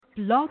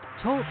Blog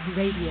Talk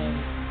Radio.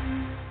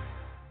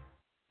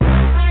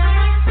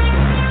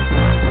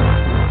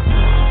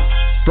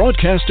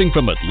 Broadcasting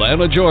from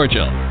Atlanta,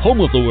 Georgia,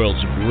 home of the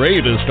world's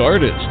greatest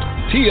artists,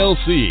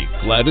 TLC,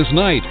 Gladys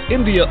Knight,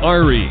 India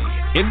Ari,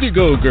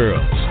 Indigo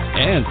Girls,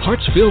 and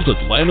Hartsfield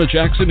Atlanta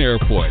Jackson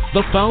Airport,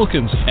 the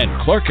Falcons, and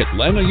Clark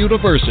Atlanta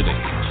University.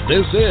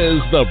 This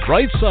is The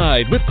Bright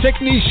Side with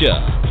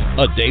Technisha,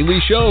 a daily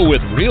show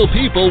with real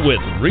people with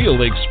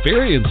real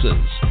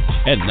experiences.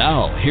 And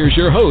now, here's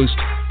your host,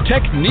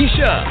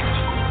 Technisha.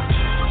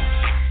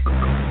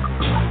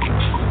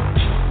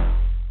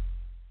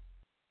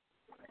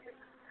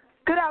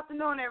 Good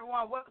afternoon,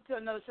 everyone. Welcome to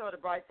another show of The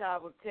Bright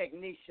Side with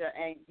Technisha.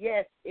 And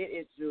yes, it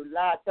is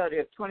July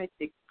 30th,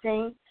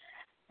 2016.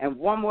 And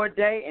one more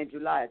day, and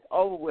July is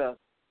over with.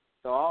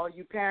 So all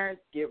you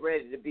parents, get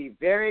ready to be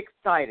very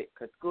excited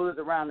because school is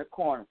around the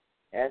corner.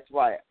 That's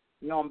right.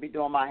 You know I'm going to be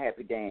doing my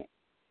happy dance.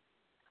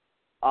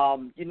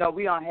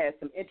 We done had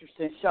some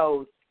interesting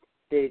shows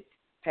this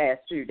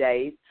past few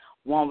days.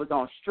 One was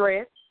on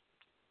stress,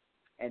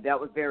 and that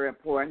was very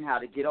important, how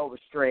to get over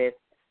stress.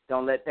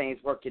 Don't let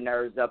things work your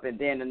nerves up. And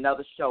then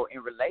another show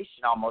in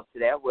relation almost to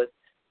that was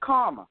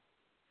karma.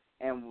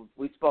 And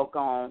we spoke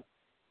on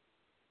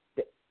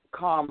the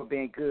karma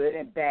being good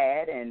and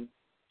bad, and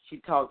she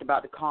talked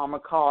about the karma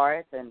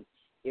cards. And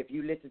if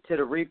you listen to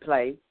the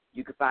replay,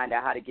 you can find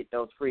out how to get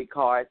those free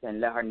cards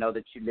and let her know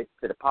that you listen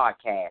to the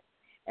podcast.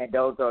 And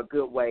those are a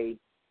good way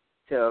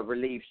to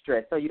relieve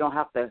stress so you don't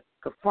have to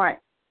confront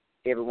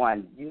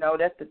everyone.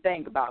 That's the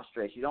thing about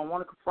stress. You don't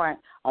want to confront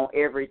on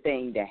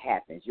everything that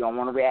happens. You don't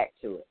want to react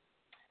to it.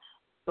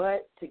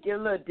 But to get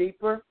a little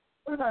deeper,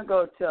 we're going to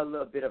go to a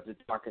little bit of the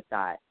darker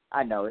side.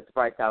 I know it's the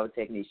bright side with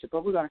Technisha,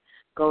 but we're going to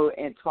go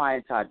entwine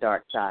into our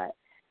dark side.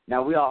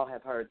 Now, we all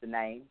have heard the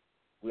name.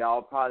 We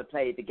all probably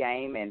played the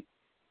game, and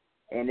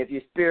if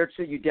you're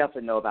spiritual, you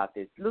definitely know about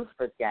this.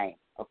 Lucifer's game,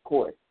 of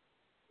course.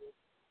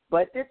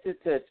 But this is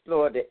to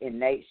explore the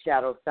innate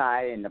shadow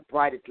side and the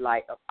brightest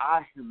light of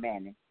our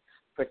humanity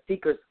for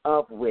seekers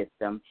of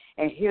wisdom.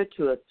 And here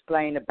to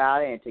explain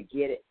about it and to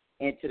get it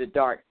into the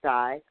dark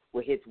side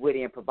with his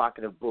witty and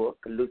provocative book,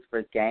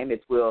 Lucifer's Game, is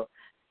Will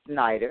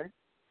Snyder,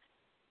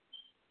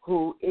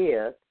 who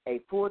is a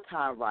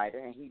full-time writer,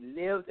 and he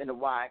lives in the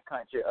wine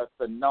country of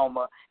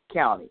Sonoma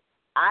County.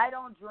 I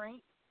don't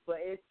drink, but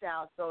it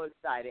sounds so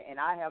exciting, and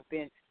I have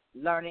been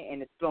learning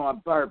and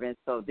exploring bourbon,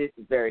 so this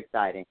is very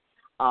exciting.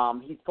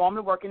 He's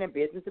formerly working in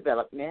business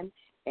development,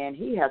 and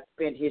he has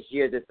spent his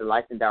years as the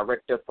licensed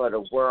director for the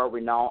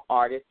world-renowned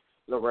artist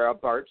Laurel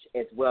Birch,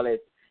 as well as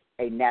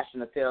a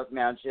national sales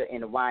manager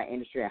in the wine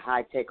industry and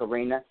high-tech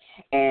arena,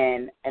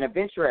 and an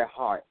adventurer at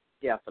heart,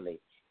 definitely,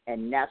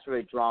 and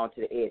naturally drawn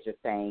to the edge of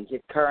things.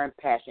 His current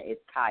passion is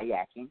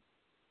kayaking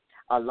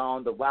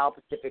along the wild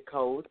Pacific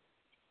coast,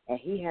 and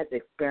he has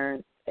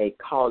experienced a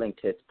calling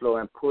to explore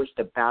and push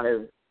the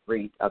boundaries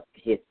of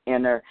his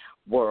inner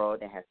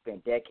world and has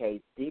spent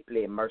decades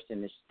deeply immersed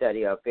in the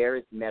study of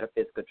various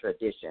metaphysical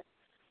traditions.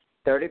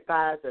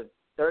 35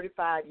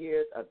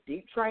 years of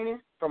deep training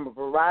from a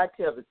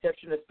variety of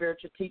exceptional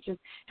spiritual teachings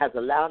has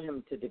allowed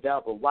him to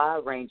develop a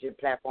wide-ranging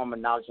platform of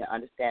knowledge and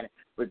understanding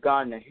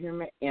regarding the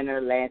human inner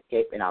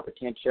landscape and our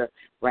potential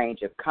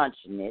range of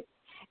consciousness.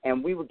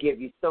 And we will give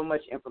you so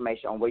much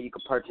information on where you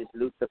can purchase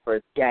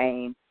Lucifer's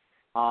Game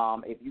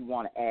if you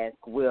want to ask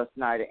Will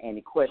Snyder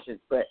any questions.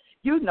 But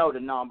you know the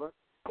number.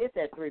 It's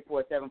at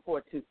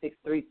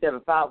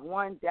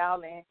 347-426-3751.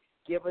 Dial in.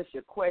 Give us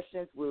your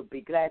questions. We'll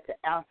be glad to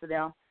answer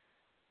them.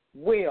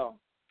 Will,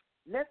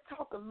 let's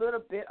talk a little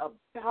bit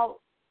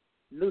about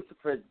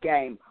Lucifer's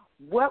Game.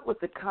 What was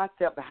the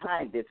concept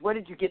behind this? Where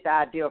did you get the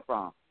idea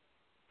from?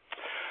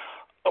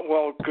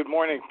 Well, good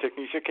morning,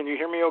 Technisha. Can you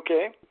hear me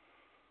okay?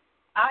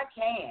 I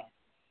can.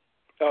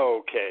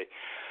 Okay.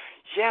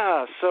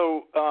 Yeah,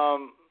 so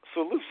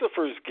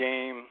Lucifer's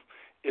Game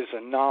is a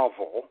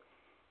novel,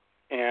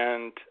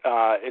 and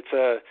it's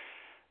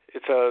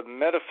a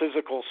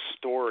metaphysical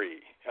story.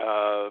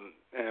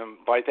 And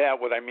by that,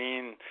 what I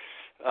mean,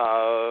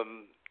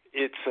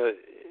 it's a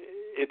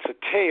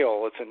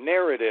tale, it's a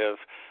narrative,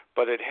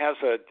 but it has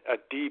a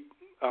deep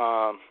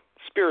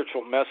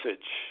spiritual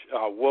message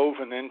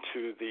woven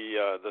into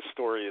the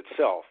story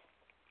itself.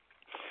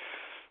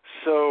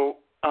 So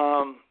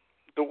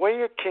the way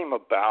it came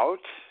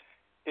about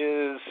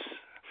is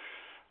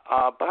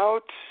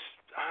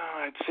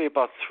I'd say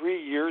about 3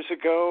 years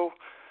ago,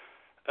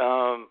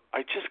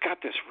 I just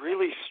got this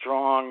really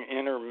strong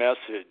inner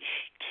message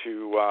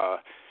to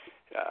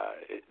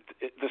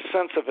the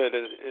sense of it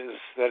is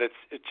that it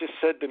just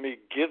said to me,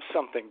 give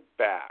something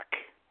back.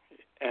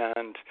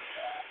 And,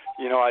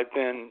 I've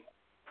been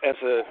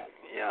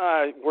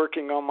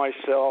working on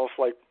myself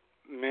like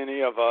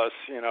many of us,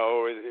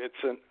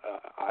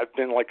 I've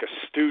been like a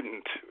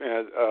student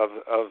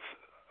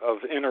of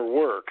inner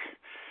work.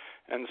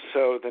 And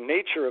so the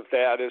nature of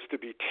that is to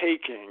be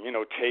taking in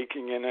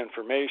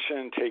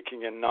information,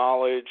 taking in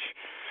knowledge.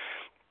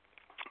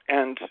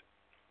 And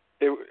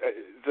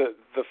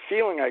the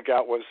feeling I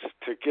got was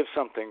to give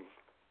something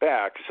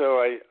back. So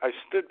I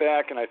stood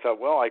back and I thought,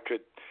 well, I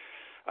could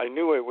I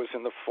knew it was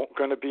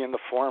going to be in the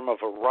form of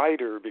a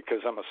writer because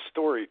I'm a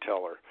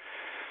storyteller.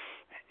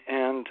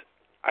 And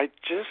I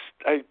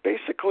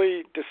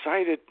basically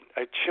decided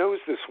I chose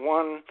this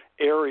one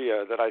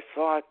area that I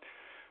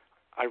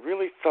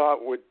really thought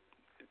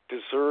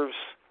deserves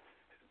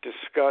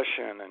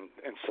discussion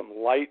and some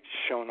light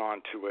shown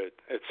onto it.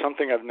 It's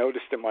something I've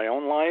noticed in my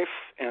own life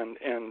and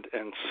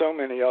so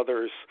many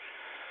others,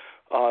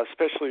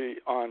 especially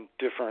on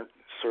different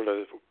sort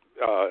of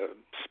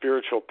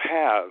spiritual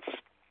paths,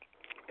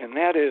 and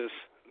that is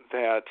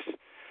that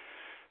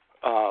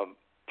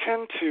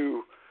tend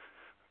to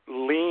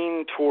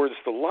lean towards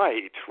the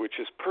light, which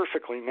is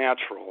perfectly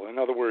natural. In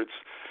other words,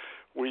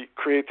 we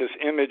create this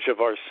image of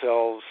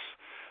ourselves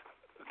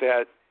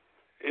that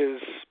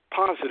is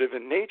positive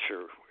in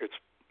nature. It's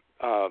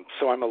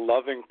so I'm a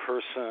loving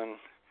person,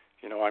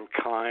 I'm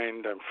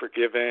kind, I'm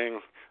forgiving,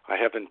 I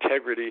have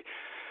integrity.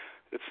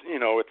 It's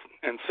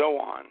and so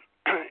on,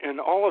 and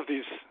all of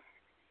these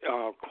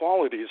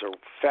qualities are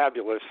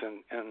fabulous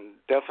and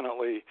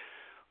definitely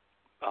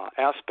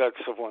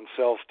aspects of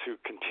oneself to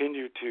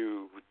continue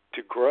to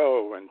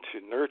grow and to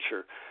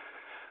nurture.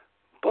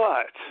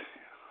 But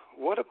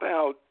what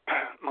about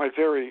my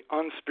very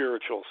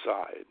unspiritual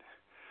side?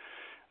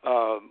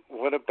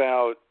 What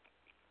about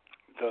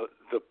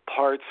the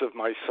parts of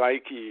my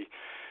psyche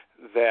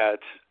that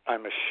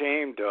I'm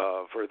ashamed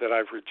of or that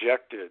I've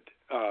rejected?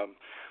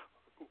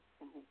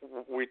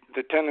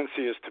 The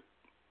tendency is to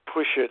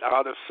push it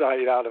out of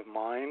sight, out of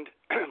mind,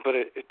 but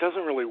it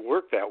doesn't really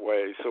work that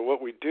way. So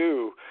what we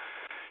do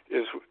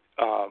is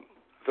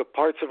the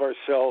parts of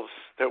ourselves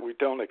that we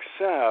don't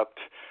accept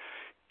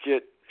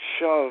get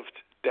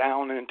shoved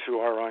down into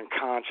our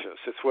unconscious.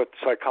 It's what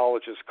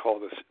psychologists call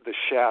the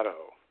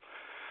shadow.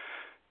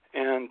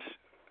 And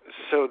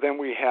so then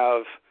we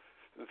have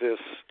this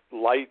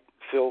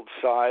light-filled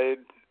side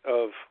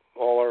of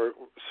all our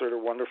sort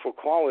of wonderful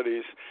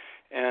qualities,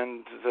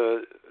 and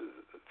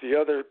the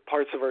other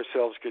parts of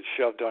ourselves get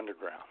shoved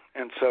underground.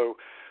 And so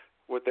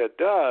what that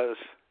does,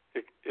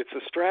 it's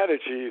a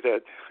strategy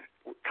that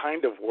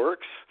kind of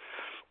works,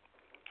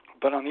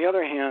 but on the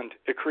other hand,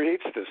 it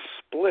creates this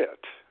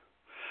split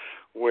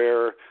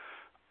where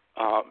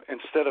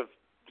instead of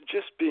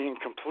just being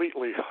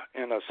completely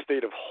in a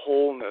state of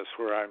wholeness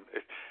where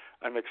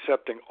I'm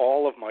accepting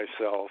all of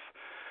myself,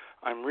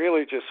 I'm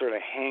really just sort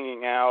of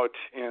hanging out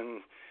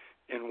in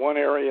one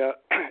area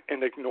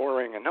and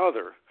ignoring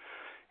another.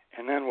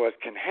 And then what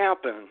can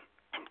happen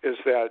is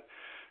that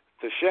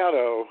the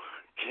shadow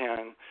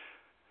can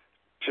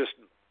just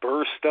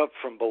burst up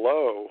from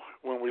below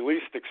when we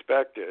least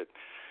expect it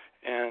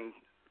and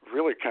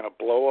really kind of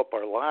blow up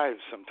our lives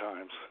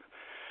sometimes.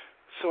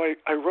 So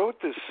I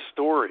wrote this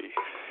story,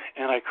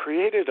 and I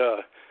created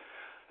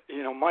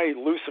my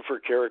Lucifer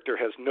character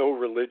has no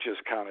religious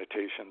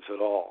connotations at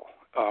all.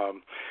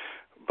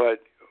 But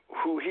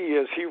who he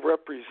is, he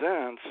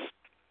represents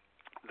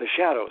the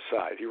shadow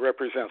side. He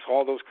represents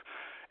all those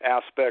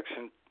aspects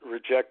and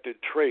rejected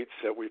traits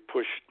that we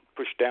push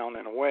down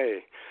and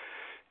away.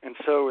 And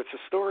so it's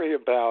a story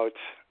about,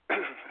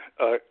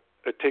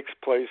 it takes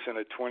place in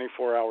a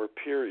 24-hour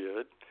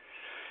period.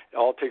 It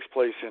all takes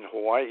place in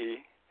Hawaii.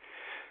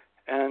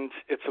 And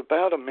it's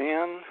about a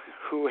man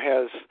who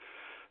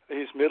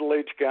he's a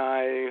middle-aged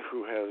guy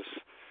who has,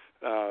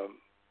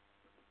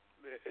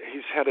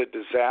 he's had a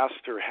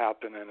disaster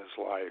happen in his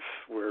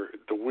life where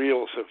the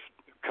wheels have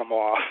come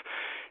off.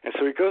 And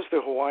so he goes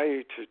to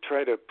Hawaii to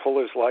try to pull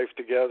his life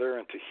together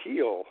and to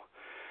heal.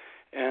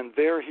 And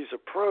there he's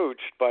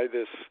approached by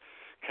this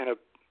kind of,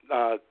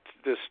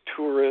 this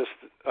tourist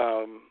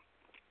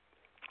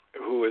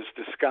who is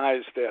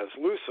disguised as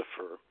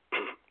Lucifer.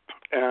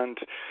 And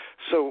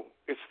so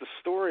it's the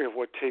story of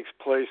what takes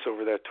place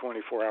over that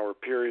 24-hour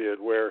period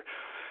where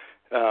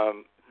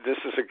this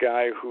is a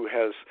guy who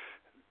has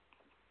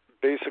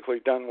basically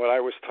done what I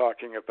was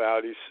talking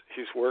about.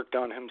 He's worked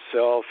on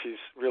himself.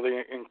 He's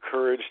really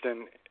encouraged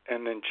and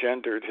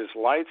engendered his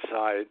light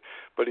side,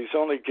 but he's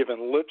only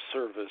given lip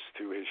service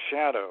to his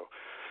shadow.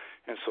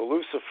 And so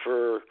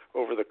Lucifer,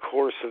 over the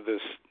course of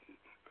this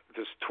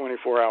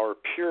 24-hour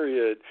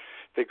period,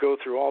 they go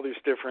through all these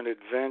different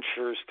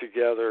adventures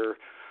together,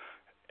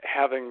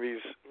 having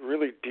these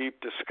really deep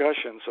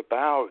discussions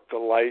about the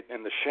light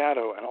and the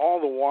shadow. And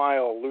all the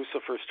while,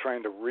 Lucifer's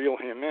trying to reel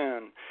him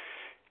in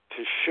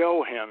to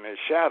show him his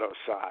shadow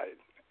side.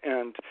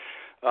 And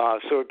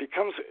so it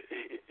becomes,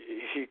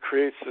 he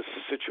creates this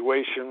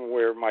situation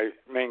where my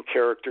main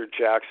character,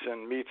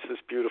 Jackson, meets this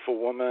beautiful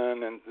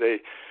woman, and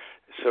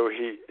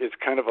it's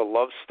kind of a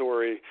love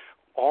story,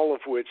 all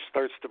of which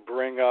starts to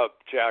bring up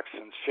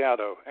Jackson's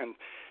shadow. And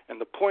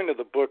the point of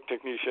the book,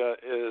 Technisha,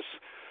 is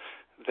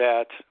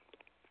that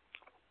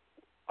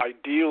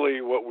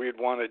ideally what we'd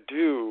want to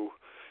do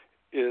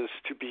is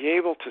to be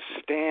able to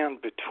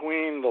stand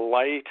between the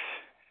light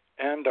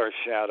and our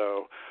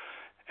shadow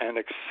and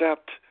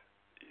accept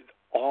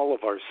all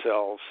of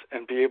ourselves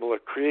and be able to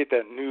create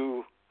that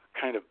new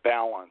kind of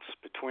balance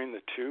between the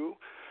two.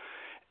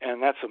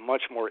 And that's a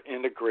much more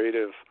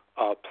integrative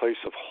place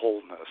of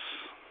wholeness.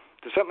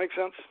 Does that make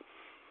sense?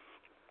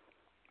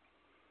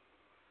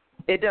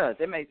 It does.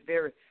 It makes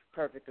very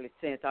perfectly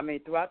sense. I mean,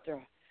 throughout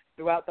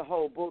the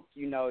whole book,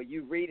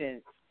 you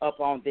reading up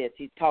on this.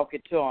 He's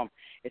talking to him,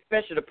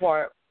 especially the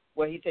part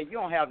where he said, "You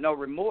don't have no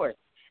remorse."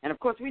 And of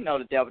course, we know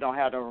the devil don't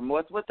have no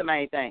remorse. What's the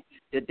main thing?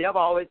 The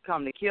devil always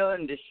come to kill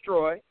and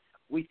destroy.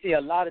 We see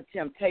a lot of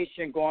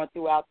temptation going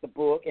throughout the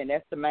book, and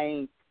that's the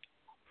main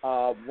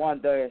one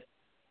of the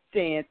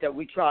sins that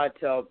we try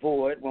to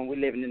avoid when we're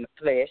living in the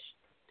flesh.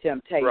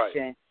 Temptation.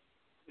 Right.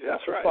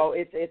 That's right. So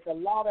it's a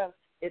lot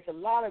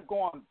of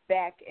going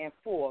back and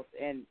forth,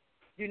 and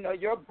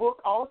your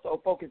book also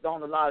focuses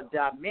on a lot of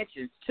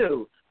dimensions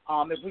too.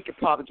 If we could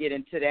probably get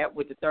into that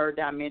with the third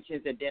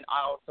dimensions, and then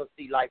I also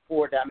see like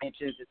 4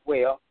 dimensions as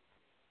well.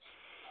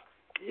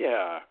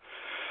 Yeah.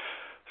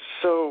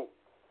 So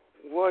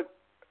what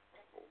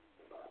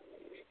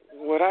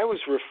I was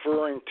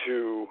referring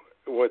to,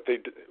 what they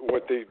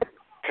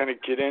kind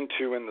of get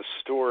into in the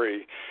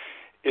story,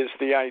 is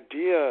the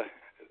idea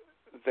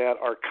that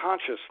our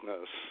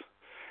consciousness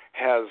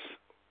has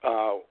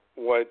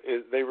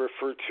they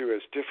refer to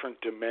as different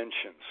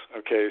dimensions.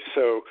 Okay,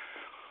 so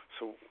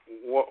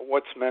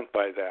what's meant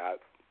by that?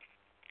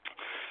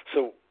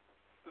 So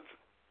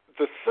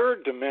the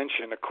third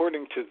dimension,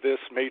 according to this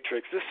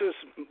matrix,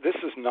 this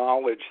is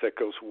knowledge that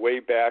goes way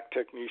back,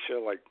 Technisha,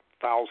 like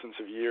thousands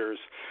of years.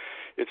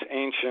 It's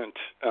ancient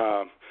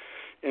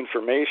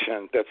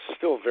information that's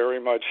still very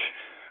much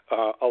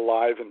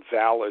alive and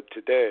valid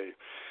today.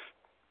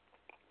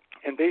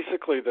 And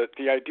basically,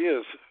 the idea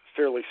is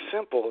fairly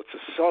simple. It's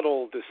a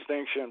subtle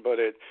distinction, but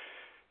it's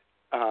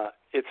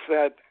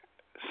that.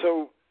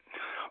 So,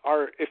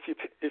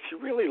 if you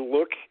really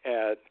look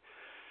at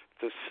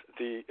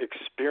the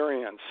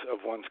experience of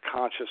one's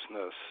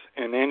consciousness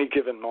in any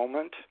given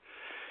moment,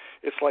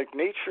 it's like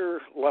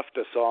nature left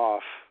us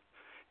off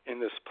in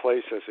this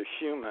place as a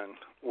human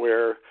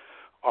where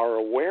our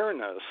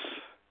awareness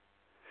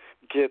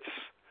gets.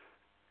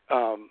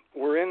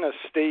 We're in a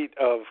state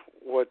of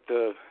what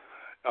the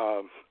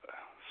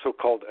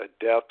so-called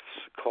adepts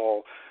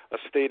call a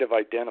state of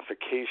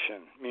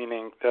identification,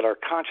 meaning that our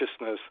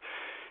consciousness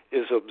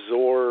is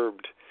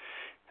absorbed.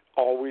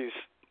 Always,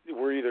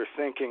 we're either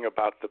thinking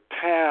about the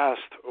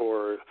past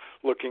or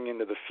looking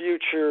into the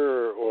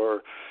future,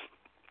 or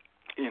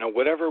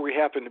whatever we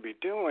happen to be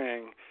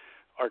doing,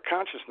 our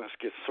consciousness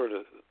gets sort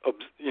of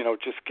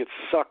just gets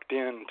sucked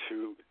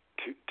into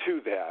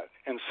to that,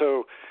 and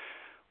so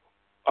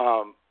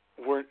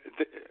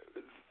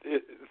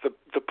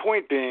the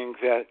point being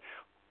that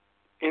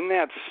in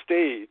that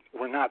state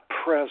we're not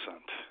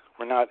present,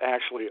 we're not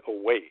actually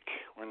awake,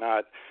 we're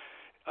not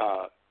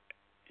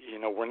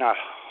we're not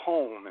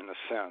home in a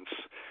sense,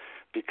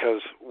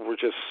 because we're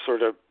just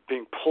sort of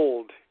being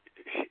pulled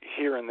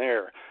here and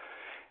there.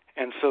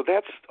 And so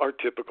that's our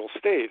typical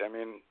state. I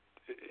mean,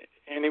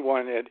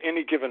 anyone at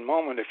any given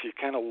moment, if you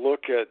kind of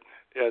look at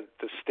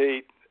the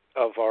state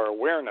of our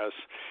awareness,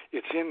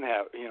 it's in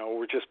that,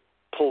 we're just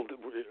pulled,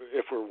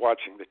 if we're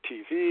watching the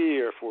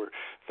TV or if we're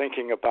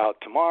thinking about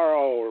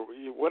tomorrow or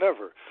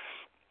whatever.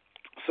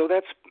 So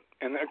that's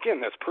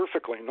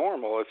perfectly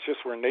normal. It's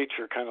just where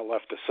nature kind of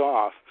left us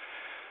off.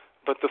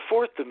 But the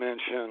fourth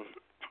dimension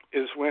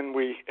is when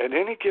we, at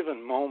any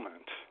given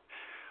moment,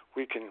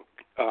 we can,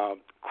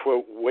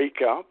 quote,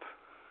 wake up.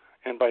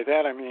 And by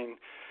that I mean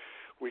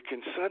we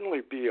can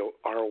suddenly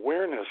our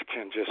awareness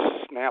can just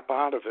snap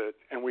out of it,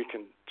 and we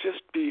can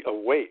just be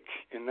awake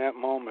in that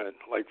moment,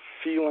 like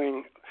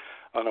feeling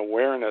an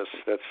awareness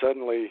that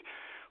suddenly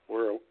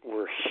we're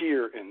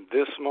here in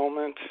this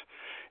moment,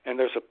 and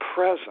there's a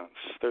presence,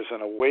 there's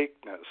an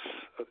awakeness,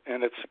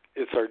 and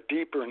it's our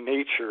deeper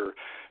nature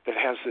that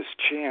has this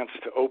chance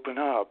to open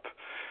up,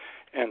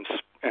 and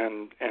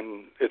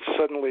it's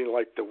suddenly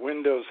like the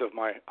windows of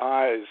my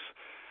eyes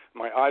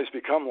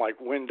become like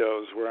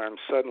windows where I'm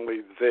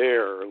suddenly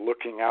there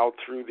looking out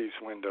through these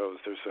windows.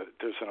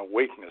 There's an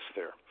awakeness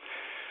there,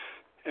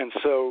 and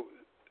so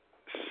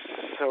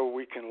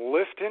we can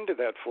lift into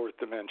that fourth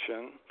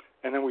dimension,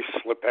 and then we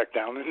slip back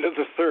down into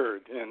the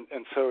third,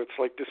 and so it's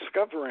like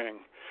discovering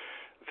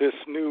this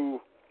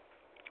new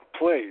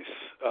place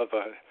of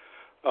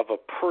a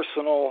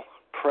personal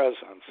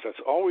presence that's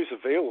always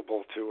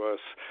available to us,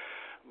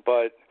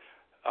 but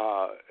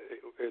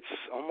it's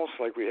almost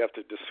like we have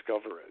to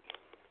discover it.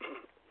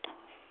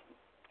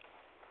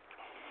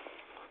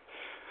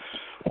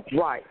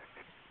 Right.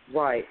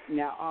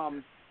 Now,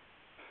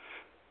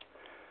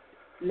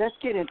 let's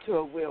get into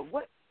it, Will.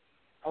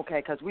 Okay,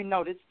 because we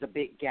know this is a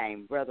big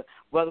game,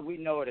 whether we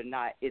know it or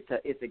not.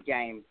 It's a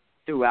game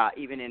throughout,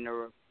 even in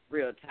the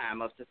real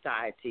time of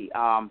society.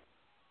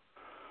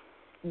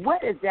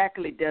 What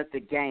exactly does the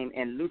game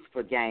and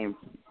Lucifer game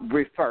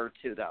refer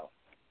to, though?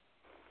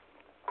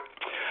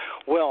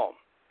 Well,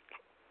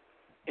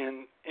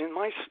 in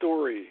my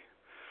story,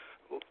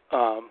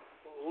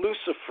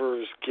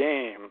 Lucifer's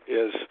game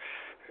is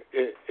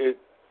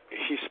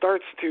he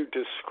starts to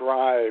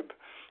describe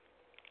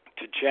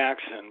to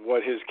Jackson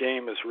what his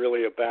game is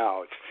really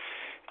about,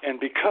 and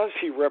because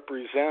he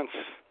represents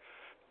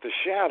the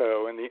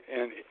shadow and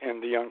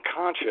the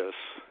unconscious,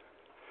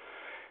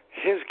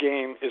 his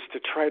game is to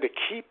try to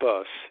keep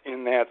us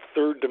in that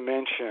third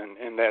dimension,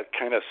 in that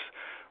kind of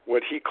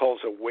what he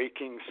calls a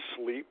waking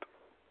sleep,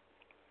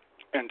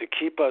 and to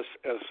keep us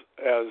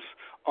as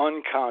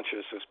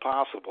unconscious as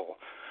possible.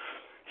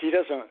 He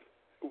doesn't.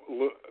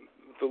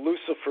 The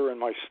Lucifer in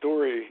my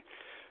story,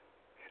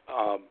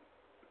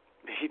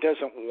 he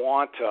doesn't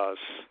want us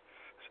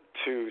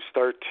to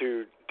start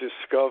to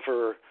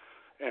discover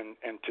and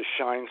to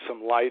shine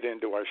some light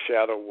into our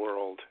shadow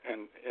world,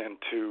 and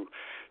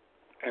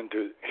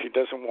he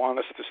doesn't want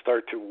us to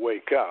start to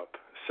wake up.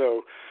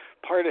 So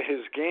part of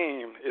his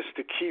game is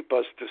to keep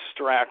us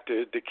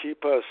distracted, to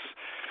keep us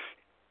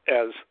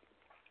as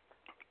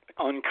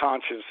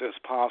unconscious as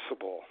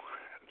possible.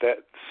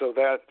 That's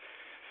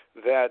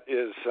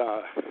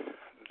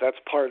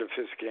part of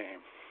his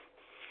game.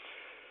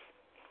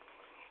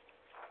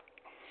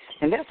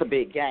 And that's a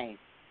big game.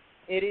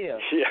 It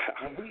is.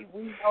 Yeah. And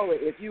we know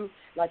it. If you,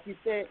 like you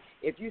said,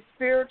 if you're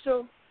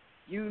spiritual,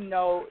 you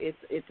know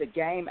it's a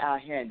game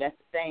out here, and that's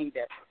the thing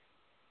that,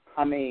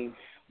 I mean,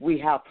 we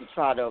have to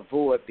try to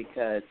avoid,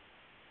 because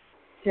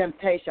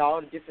temptation,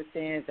 all the different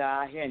sins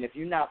are out here, and if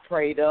you're not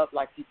prayed up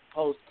like you're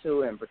supposed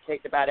to and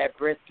protected by that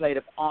breastplate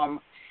of armor,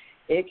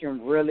 it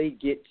can really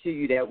get to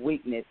you, that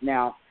weakness.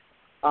 Now,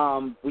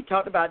 we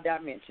talked about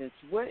dimensions.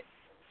 What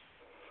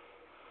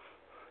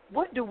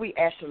do we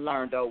actually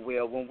learn, though,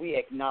 Will, when we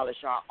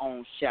acknowledge our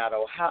own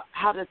shadow?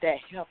 How does that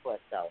help us,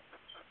 though?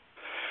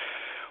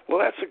 Well,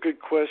 that's a good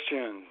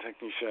question,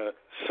 Technisha.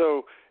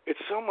 So it's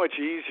so much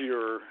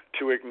easier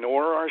to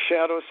ignore our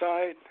shadow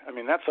side. I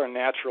mean, that's our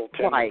natural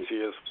tendency.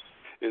 Right.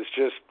 Is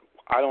just,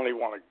 I don't even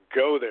want to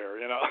go there.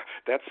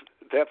 That's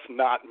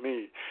not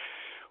me.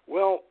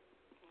 Well,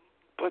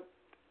 but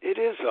it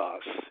is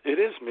us. It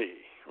is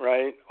me,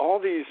 right? All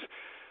these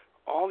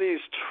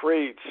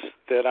traits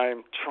that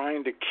I'm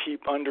trying to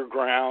keep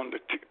underground,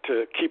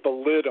 to keep a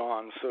lid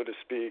on, so to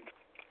speak,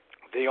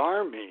 they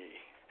are me.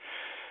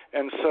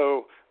 And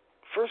so,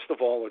 first of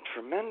all, a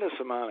tremendous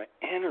amount of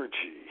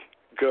energy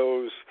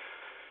goes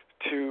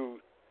to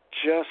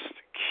just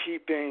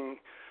keeping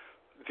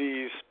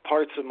these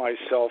parts of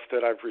myself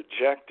that I've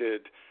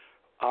rejected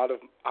out of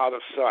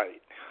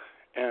sight.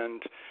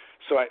 And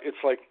so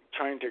it's like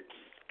trying to,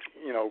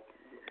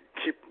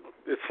 keep.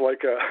 It's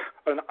like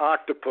an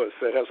octopus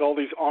that has all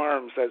these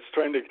arms that's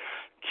trying to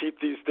keep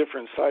these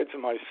different sides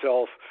of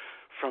myself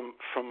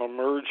from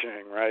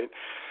emerging, right?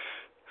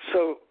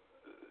 So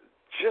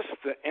just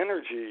the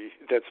energy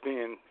that's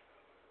being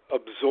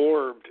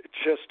absorbed,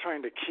 just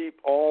trying to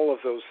keep all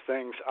of those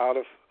things out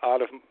of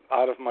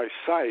my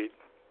sight,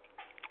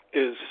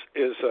 is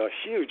a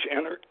huge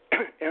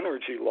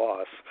energy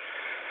loss.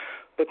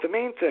 But the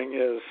main thing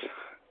is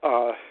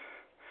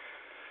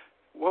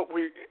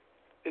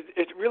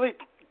it really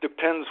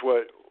depends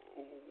what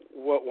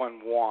one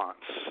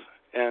wants,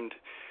 and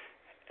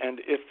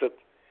if the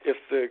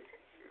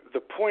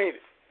point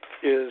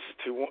is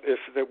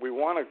that we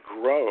want to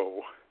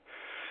grow,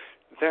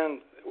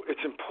 then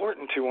it's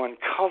important to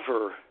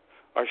uncover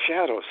our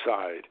shadow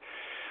side.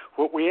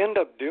 What we end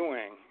up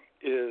doing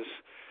is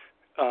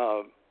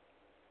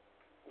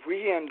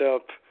we end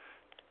up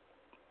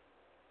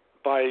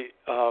by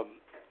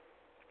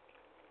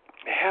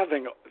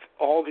having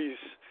all these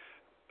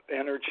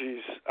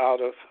energies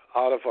out of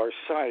our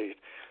sight.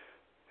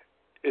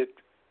 It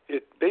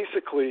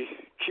basically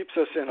keeps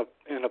us in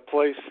a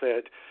place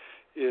that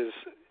is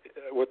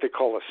what they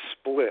call a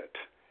split.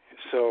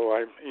 So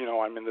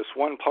I'm in this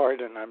one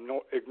part and I'm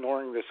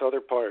ignoring this other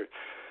part.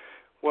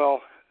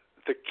 Well,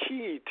 the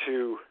key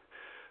to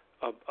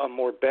a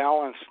more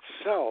balanced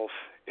self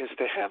is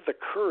to have the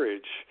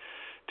courage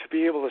to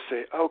be able to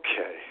say,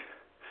 okay,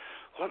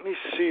 let me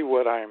see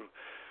what I'm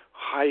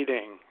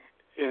hiding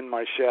in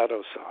my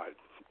shadow side.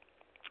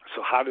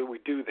 So how do we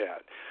do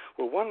that?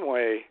 Well, one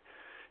way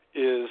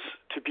is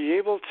to be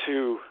able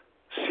to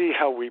see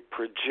how we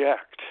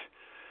project.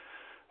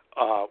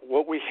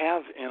 What we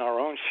have in our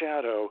own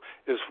shadow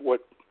is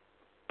what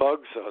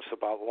bugs us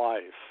about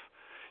life.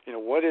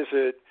 What is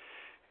it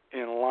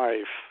in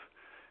life,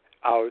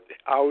 out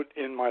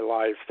in my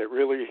life, that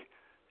really,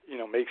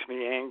 makes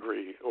me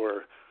angry,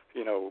 or,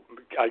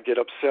 I get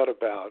upset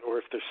about, or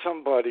if there's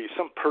some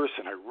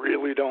person I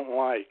really don't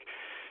like,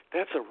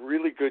 that's a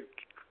really good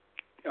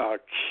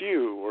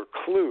cue or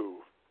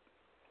clue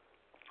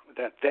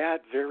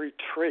that very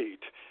trait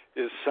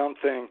is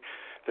something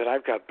that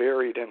I've got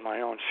buried in my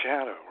own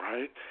shadow,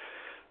 right?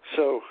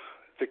 So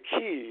the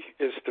key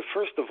is to,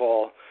 first of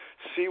all,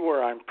 see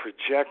where I'm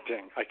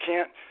projecting. I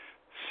can't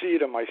see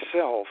it in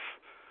myself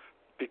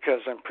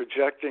because I'm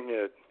projecting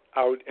it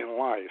out in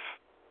life.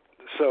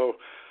 So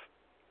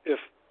if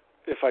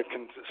I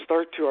can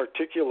start to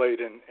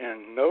articulate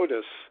and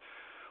notice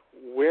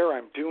where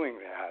I'm doing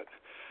that,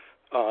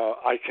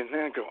 I can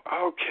then go,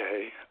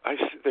 okay,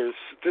 there's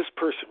this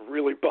person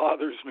really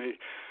bothers me.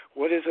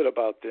 What is it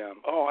about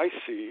them? Oh, I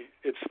see.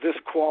 It's this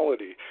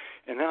quality.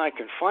 And then I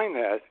can find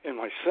that in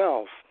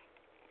myself.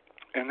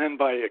 And then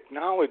by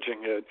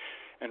acknowledging it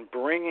and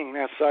bringing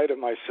that side of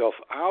myself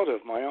out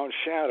of my own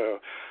shadow,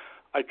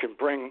 I can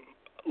bring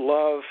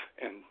love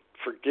and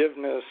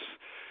forgiveness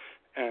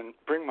and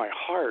bring my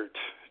heart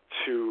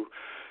to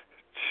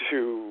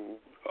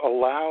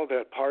allow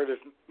that part of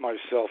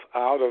myself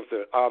out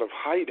of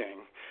hiding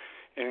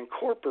and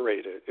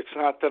incorporate it. It's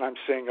not that I'm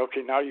saying,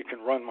 okay, now you can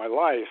run my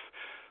life,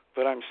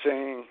 but I'm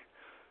saying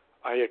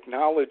I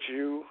acknowledge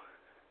you,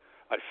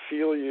 I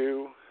feel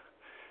you,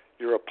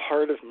 you're a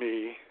part of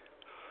me,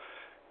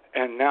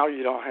 and now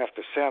you don't have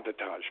to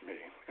sabotage me.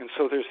 And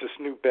so there's this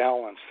new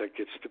balance that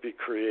gets to be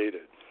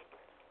created.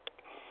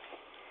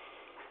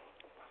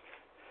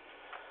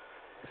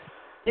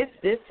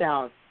 This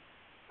sounds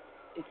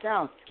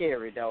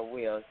scary though,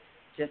 Will,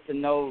 just to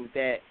know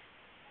that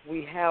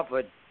we have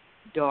a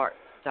dark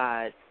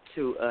side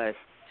to us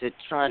to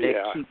try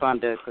to keep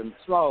under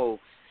control.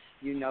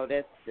 You know,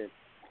 that's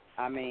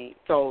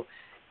so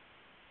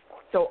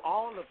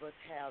all of us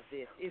have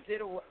this. Is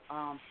it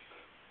how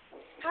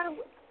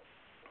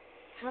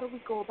do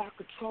we go about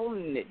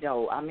controlling it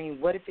though? I mean,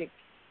 what if it,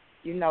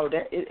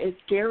 that it's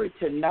scary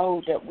to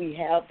know that we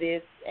have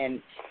this,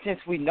 and since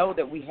we know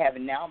that we have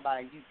it now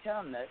by you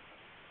telling us,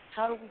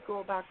 how do we go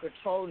about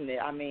controlling it?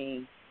 I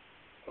mean,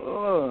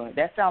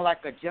 that sounds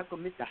like a Jekyll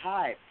Mr.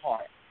 Hyde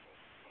part.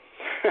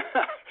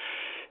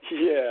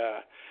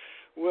 Yeah.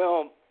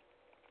 Well,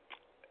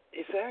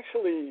 it's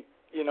actually,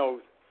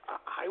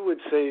 I would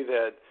say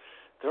that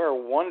there are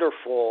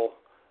wonderful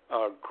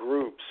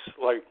groups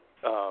like,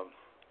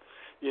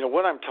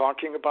 what I'm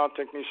talking about,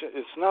 technician,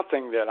 it's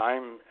nothing that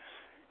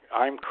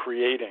I'm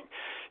creating.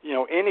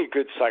 Any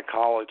good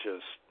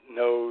psychologist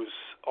knows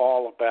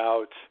all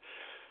about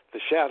the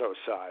shadow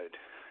side.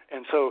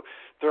 And so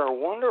there are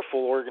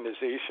wonderful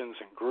organizations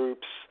and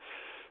groups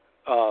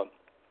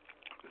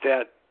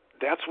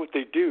that's what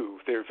they do.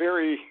 They're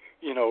very,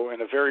 in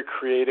a very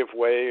creative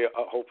way,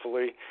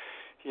 hopefully,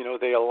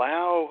 they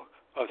allow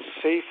a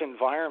safe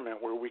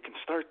environment where we can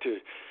start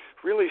to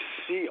really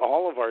see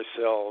all of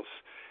ourselves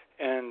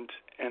and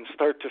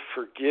start to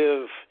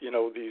forgive,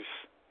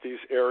 these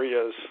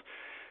areas,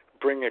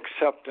 bring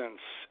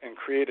acceptance and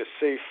create a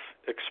safe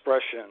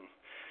expression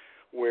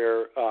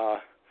where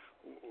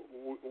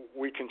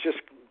we can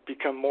just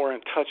become more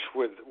in touch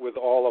with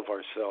all of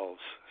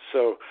ourselves.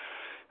 So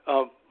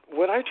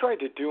what I tried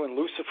to do in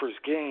Lucifer's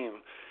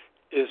Game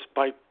is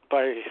I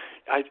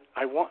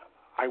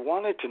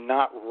wanted to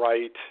not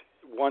write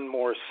one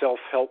more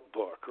self-help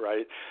book,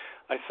 right?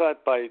 I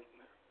thought by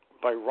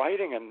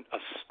writing a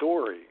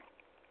story,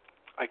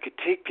 I could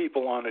take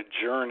people on a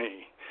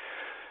journey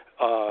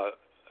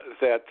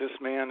that this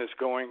man is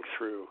going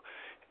through,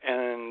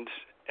 and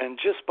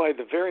just by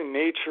the very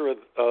nature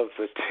of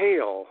the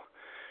tale,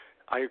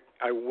 I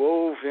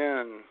wove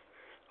in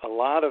a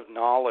lot of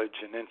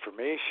knowledge and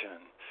information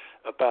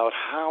about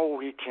how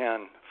we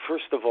can,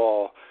 first of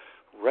all,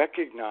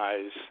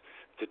 recognize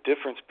the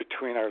difference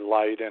between our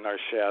light and our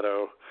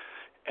shadow,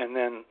 and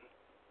then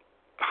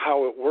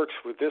how it works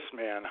with this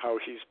man, how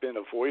he's been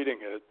avoiding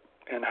it,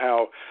 and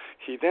how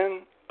he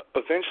then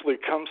eventually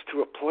comes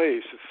to a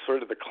place, it's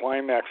sort of the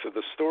climax of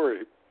the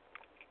story,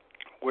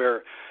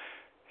 where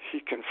he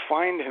can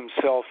find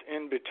himself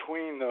in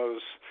between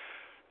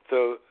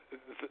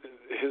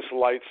his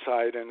light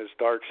side and his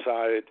dark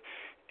side,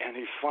 and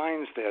he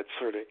finds that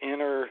sort of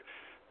inner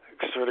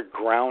sort of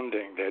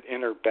grounding, that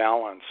inner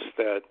balance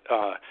that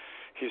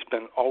he's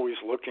been always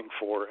looking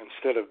for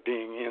instead of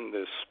being in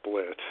this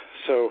split.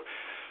 So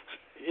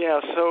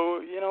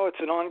it's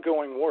an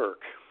ongoing work.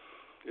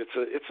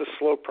 It's a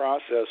slow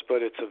process,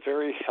 but it's a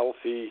very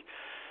healthy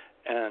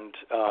and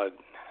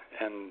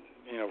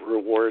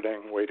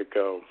rewarding way to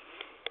go.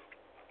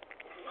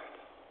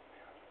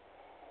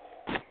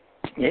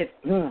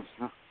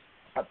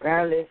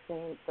 Apparently it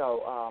seems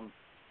so.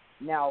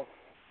 Now,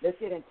 let's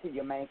get into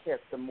your main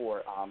character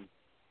more,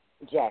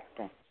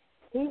 Jackson.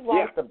 He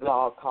writes a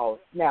blog called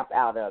Snap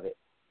Out of It.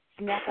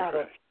 Snap out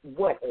of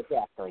what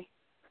exactly?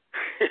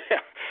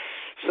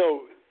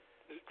 So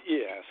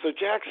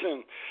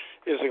Jackson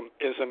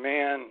is a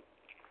man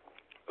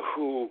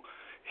who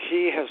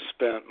he has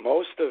spent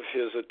most of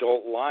his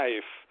adult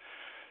life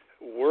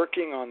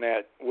working on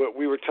that, what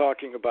we were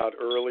talking about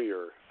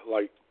earlier,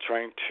 like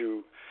trying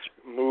to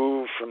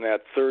move from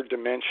that third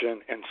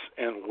dimension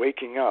and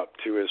waking up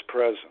to his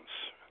presence,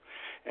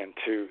 and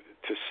to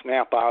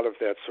snap out of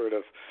that sort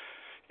of,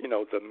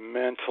 the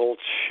mental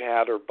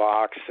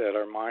chatterbox that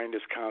our mind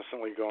is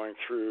constantly going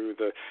through,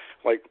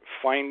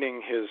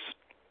 finding his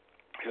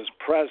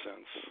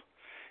presence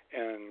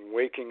and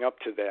waking up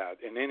to that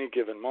in any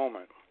given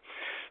moment.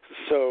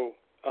 So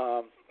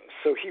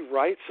he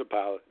writes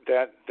about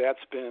that.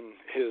 That's been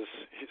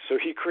so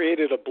he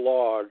created a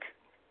blog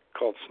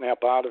called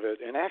Snap Out of It.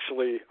 And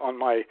actually on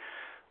my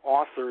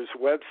author's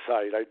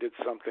website, I did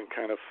something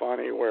kind of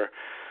funny where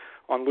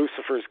on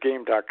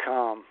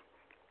lucifersgame.com,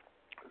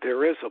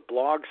 there is a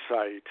blog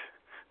site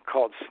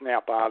called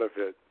Snap Out of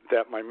It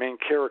that my main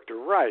character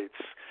writes.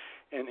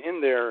 And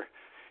in there,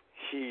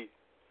 he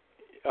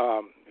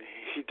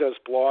does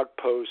blog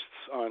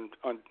posts on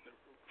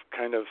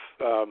kind of,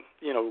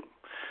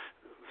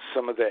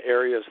 some of the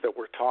areas that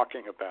we're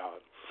talking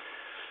about.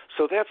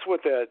 So that's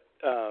what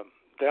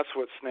that's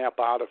what snap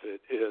out of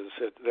it is.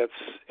 That's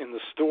in the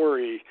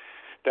story.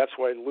 That's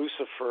why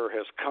Lucifer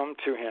has come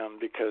to him,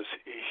 because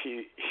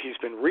he's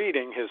been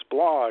reading his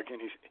blog,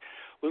 and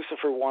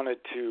Lucifer wanted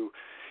to.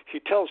 He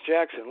tells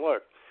Jackson,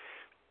 look,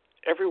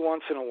 every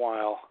once in a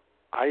while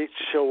I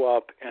show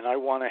up and I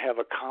want to have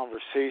a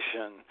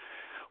conversation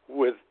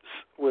with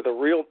a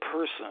real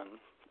person,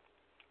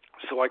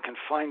 so I can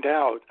find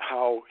out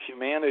how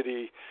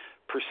humanity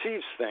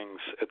perceives things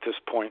at this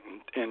point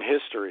in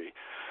history.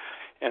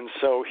 And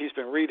so he's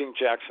been reading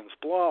Jackson's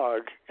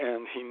blog,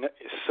 and he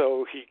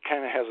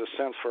kind of has a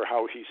sense for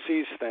how he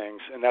sees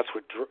things, and that's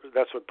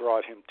what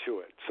brought him to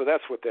it. So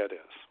that's what that is.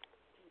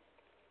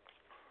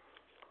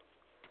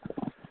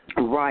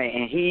 Right,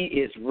 and he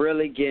is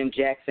really getting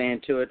Jackson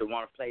into it to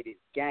want to play this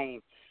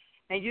game.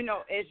 And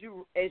as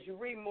you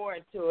read more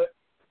into it,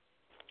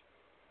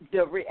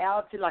 the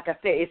reality, like I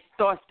said, it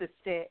starts to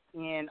set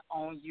in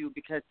on you,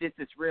 because this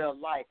is real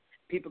life.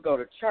 People go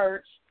to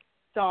church,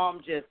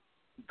 some just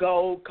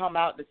come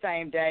out the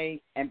same day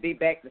and be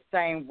back the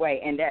same way.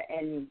 And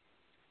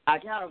I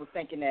kind of was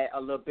thinking that a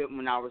little bit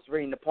when I was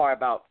reading the part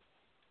about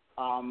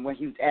when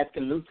he was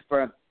asking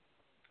Lucifer,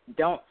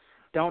 don't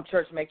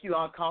church make you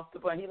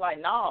uncomfortable? And he's like,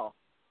 no,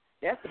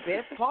 that's the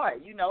best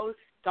part.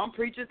 Some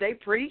preachers, they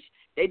preach,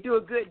 they do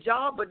a good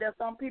job, but there's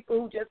some people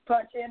who just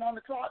punch in on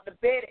the clock to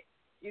bet it,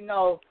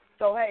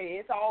 So, hey,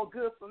 it's all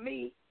good for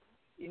me.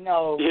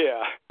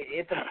 Yeah.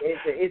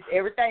 It's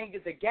everything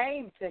is a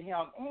game to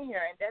him in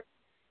here, and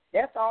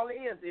that's all it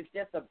is. It's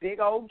just a big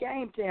old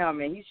game to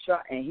him, and he's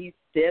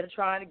instead of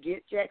trying to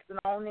get Jackson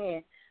on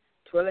in,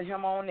 twirling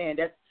him on in.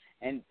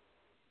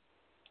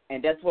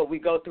 That's what we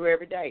go through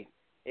every day.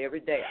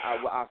 Every day,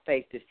 our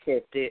faith is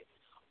tested.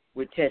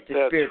 We're tested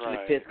spiritually,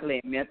 right. physically,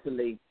 and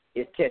mentally.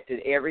 It's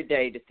tested every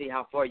day to see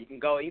how far you can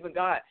go. Even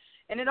God,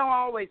 and it don't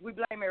always. We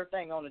blame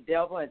everything on the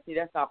devil, and see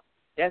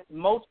that's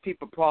most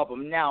people's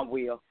problem now.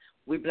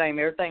 We blame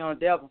everything on the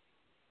devil.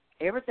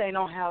 Everything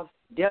don't have.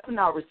 Devil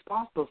not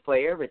responsible for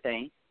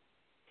everything.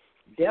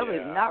 Devil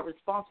is not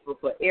responsible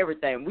for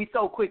everything. We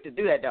so quick to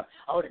do that, though.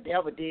 Oh, the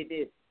devil did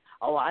this.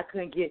 Oh, I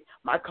couldn't get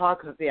my car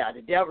couldn't be out.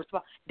 The devil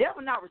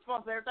not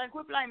responsible for everything.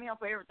 Quit blaming him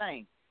for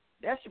everything.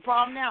 That's your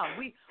problem now.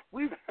 We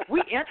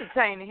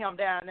entertaining him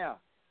down there.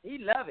 He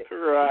love it.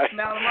 Right. He's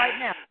smiling right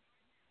now.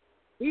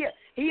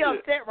 He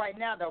upset right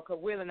now though,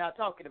 because Will and I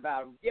talking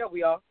about him. Yeah,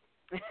 we are.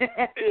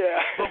 Yeah.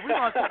 But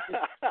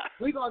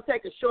we're gonna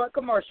take a short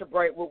commercial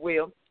break with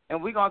Will,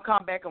 and we're gonna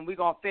come back and we're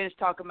gonna finish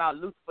talking about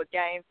Lucifer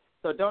games.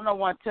 So don't no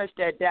one touch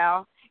that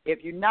dial.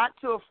 If you're not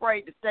too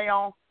afraid to stay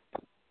on,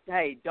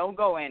 hey, don't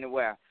go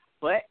anywhere.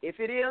 But if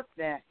it is,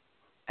 then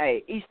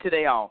hey, each to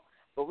their own.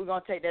 But we're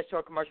gonna take that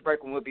short commercial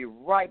break, and we'll be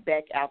right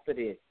back after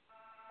this.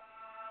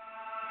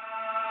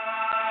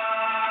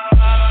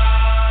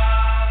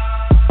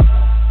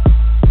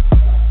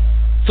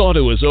 Thought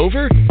it was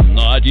over?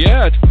 Not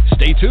yet.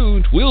 Stay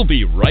tuned. We'll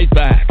be right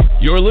back.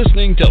 You're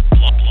listening to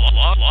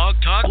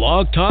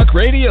Blog Talk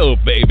Radio,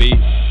 baby.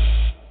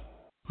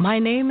 My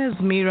name is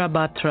Meera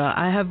Batra.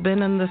 I have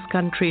been in this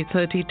country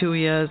 32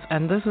 years,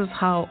 and this is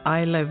how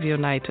I live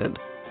united.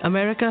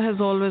 America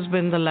has always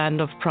been the land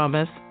of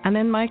promise, and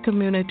in my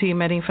community,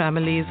 many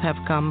families have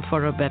come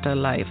for a better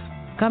life.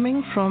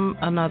 Coming from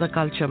another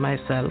culture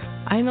myself,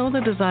 I know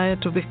the desire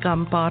to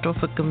become part of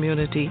a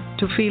community,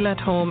 to feel at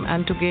home,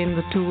 and to gain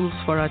the tools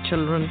for our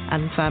children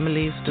and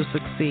families to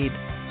succeed.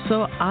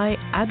 So I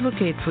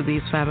advocate for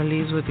these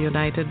families with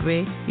United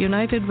Way.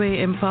 United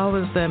Way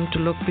empowers them to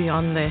look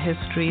beyond their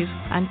histories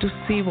and to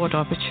see what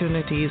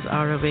opportunities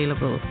are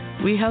available.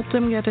 We help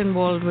them get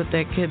involved with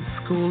their kids'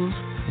 schools,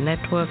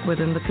 network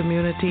within the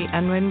community,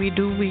 and when we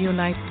do, we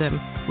unite them.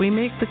 We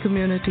make the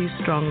community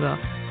stronger.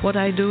 What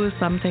I do is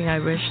something I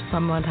wish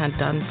someone had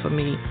done for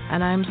me,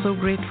 and I am so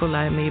grateful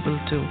I am able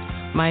to.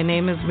 My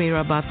name is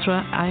Meera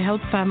Batra. I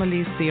help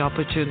families see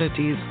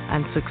opportunities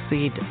and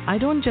succeed. I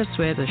don't just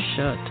wear the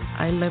shirt,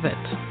 I live it.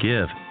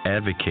 Give,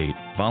 advocate,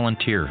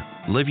 volunteer,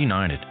 Live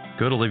United.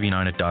 Go to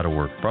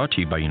liveunited.org. Brought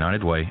to you by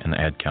United Way and the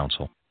Ad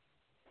Council.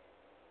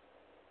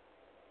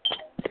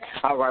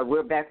 All right,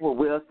 we're back with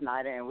Will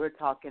Snyder, and we're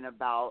talking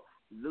about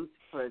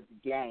Lucifer's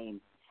game.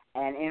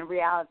 And in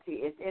reality,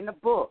 it's in the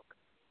book.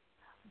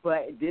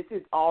 But this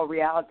is all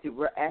reality.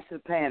 We're actually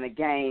playing a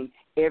game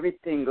every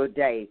single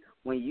day.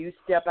 When you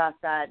step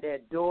outside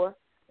that door,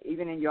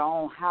 even in your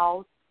own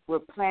house, we're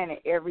playing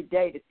it every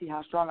day to see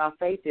how strong our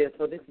faith is.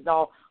 So this is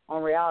all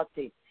on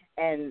reality.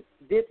 And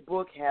this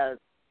book has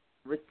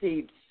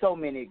received so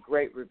many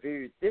great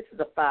reviews. This is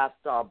a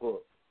 5-star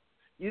book.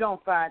 You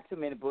don't find too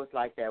many books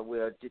like that,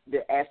 Will,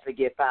 that actually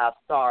get 5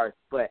 stars.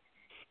 But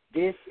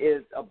this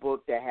is a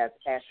book that has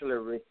actually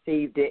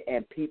received it,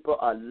 and people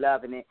are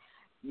loving it.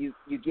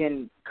 You're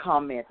getting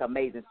comments,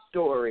 amazing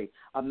story,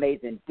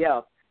 amazing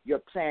depth. You're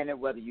playing it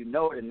whether you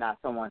know it or not.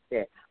 Someone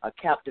said a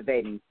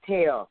captivating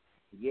tale.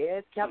 Yeah,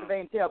 it's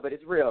captivating tale, but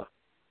it's real.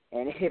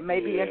 And it may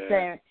be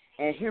entertaining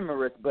and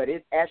humorous, but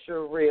it's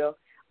actually real.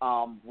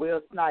 Will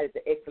Snyder is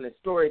an excellent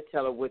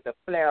storyteller with a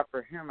flair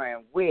for humor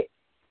and wit.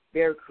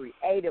 Very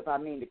creative. I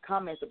mean, the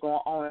comments are going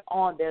on and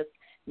on. There's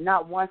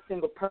not one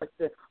single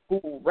person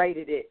who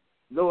rated it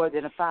lower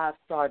than a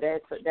 5-star.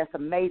 That's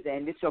amazing,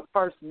 and it's your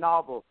first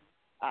novel.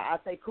 I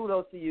say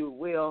kudos to you,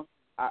 Will.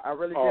 I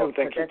really do. Oh,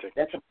 thank you.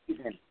 That's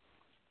amazing.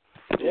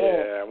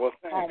 Yeah, well,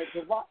 thanks.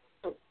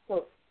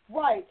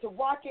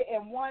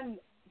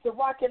 To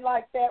rock it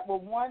like that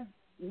with one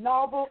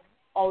novel.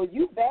 Oh,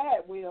 you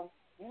bad, Will.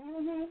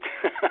 Mm-hmm.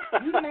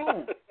 You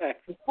man.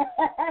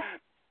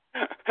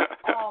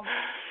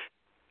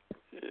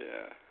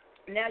 Yeah.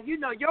 Now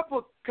your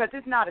book, because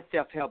it's not a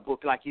self-help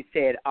book, like you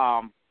said.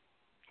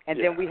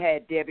 Then we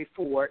had Debbie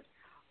Ford,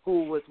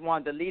 who was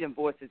one of the leading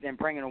voices in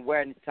bringing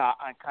awareness to our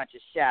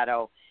unconscious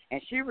shadow.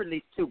 And she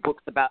released 2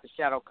 books about the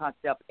shadow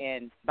concept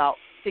about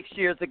 6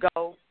 years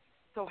ago.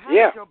 So how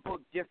is your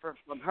book different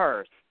from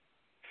hers?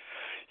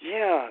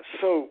 Yeah.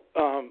 So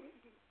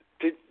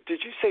did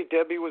you say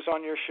Debbie was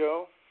on your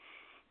show?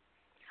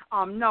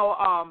 No.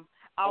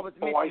 I was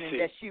mentioning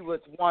that she was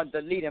one of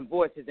the leading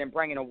voices in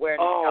bringing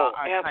awareness to our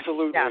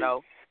unconscious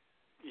shadow.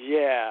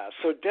 Yeah.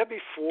 So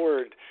Debbie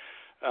Ford,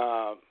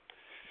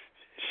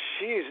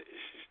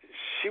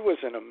 she was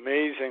an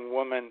amazing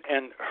woman,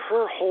 and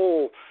her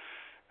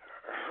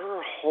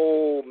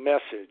whole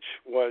message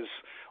was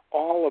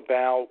all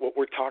about what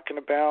we're talking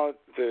about,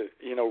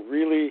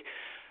 really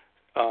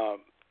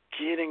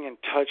getting in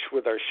touch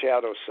with our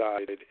shadow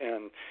side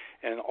and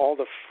all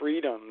the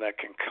freedom that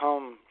can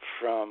come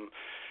from,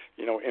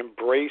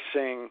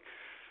 embracing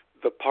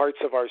the parts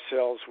of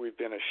ourselves we've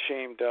been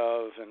ashamed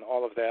of and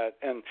all of that.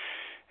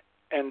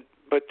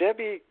 But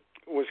Debbie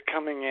was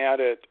coming at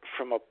it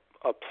from a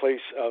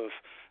place of,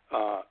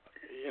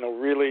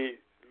 really,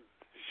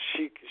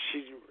 she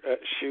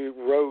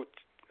wrote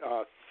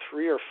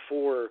 3 or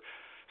 4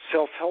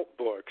 self-help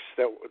books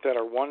that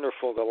are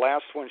wonderful. The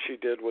last one she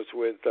did was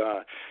with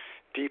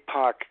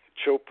Deepak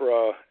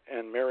Chopra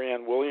and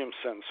Marianne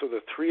Williamson. So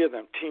the 3 of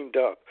them teamed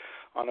up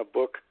on a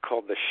book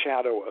called The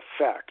Shadow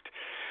Effect.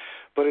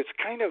 But it's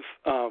kind of,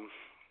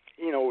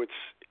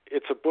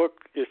 it's a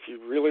book, if you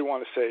really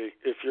want to say,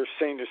 if you're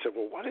saying to yourself,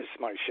 well, what is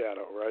my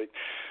shadow, right?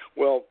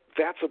 Well,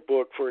 that's a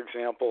book, for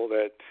example,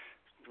 that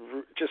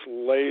just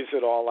lays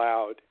it all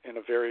out in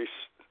a very,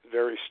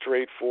 very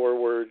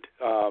straightforward,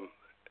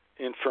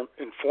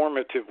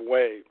 informative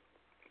way.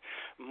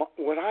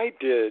 What I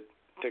did,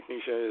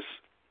 Technisha, is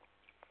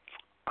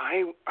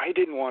I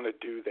didn't want to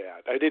do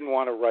that. I didn't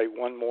want to write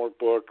one more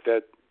book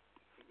that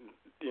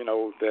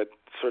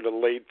sort of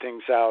laid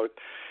things out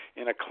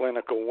in a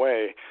clinical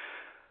way.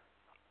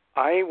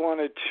 I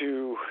love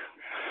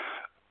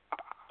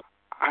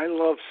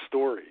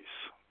stories.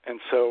 And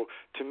so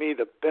to me,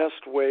 the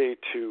best way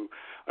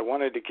I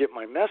wanted to get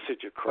my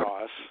message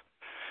across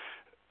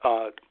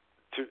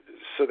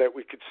so that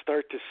we could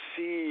start to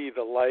see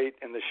the light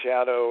and the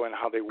shadow and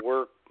how they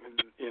work,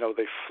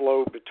 they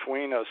flow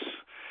between us.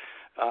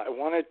 I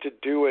wanted to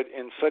do it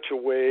in such a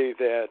way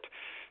that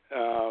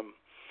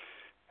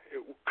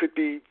it could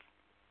be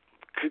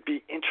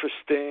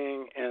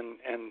interesting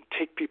and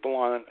take people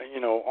on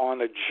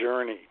a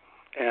journey.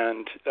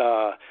 And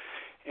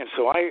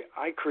so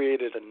I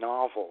created a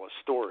novel, a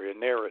story, a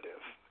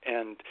narrative,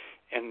 and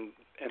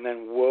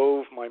then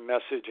wove my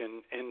message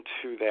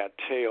into that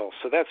tale.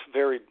 So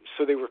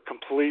so they were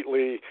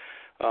completely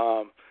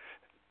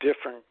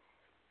different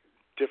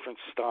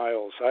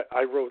styles.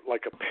 I wrote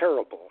like a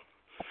parable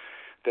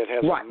that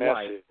has a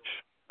message,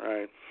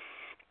 right?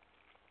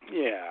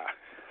 Yeah.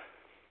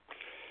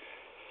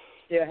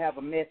 Still have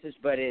a message,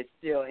 but it's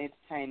still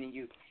entertaining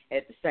you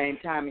at the same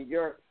time. And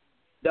your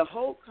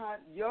whole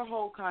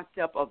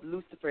concept of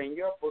Lucifer in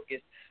your book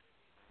is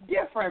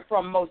different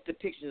from most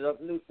depictions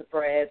of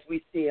Lucifer as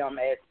we see him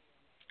as,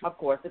 of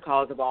course, the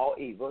cause of all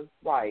evil,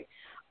 right?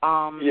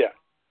 Yeah.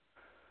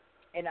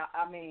 And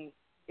I mean,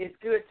 it's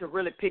good to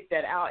really pick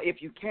that out if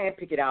you can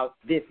pick it out.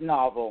 This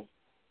novel.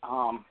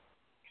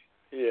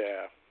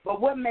 Yeah. But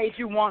what made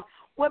you want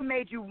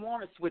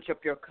to switch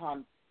up your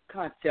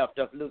concept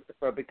of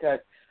Lucifer?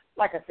 Because,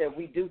 like I said,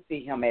 we do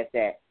see him as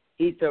that.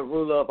 He's the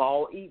ruler of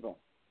all evil.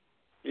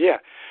 Yeah.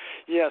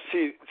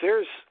 See, there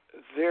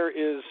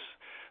is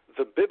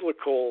the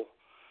biblical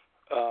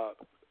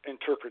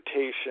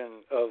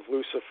interpretation of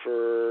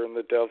Lucifer and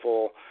the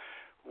devil,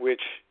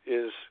 which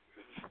is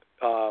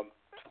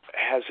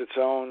has its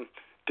own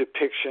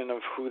depiction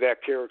of who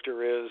that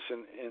character is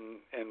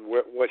and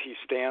what he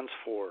stands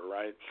for,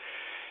 right?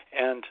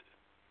 And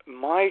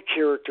my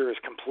character is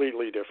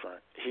completely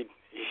different.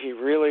 He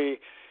really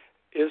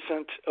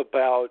isn't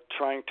about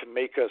trying to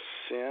make us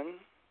sin.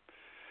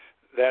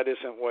 That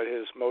isn't what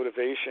his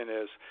motivation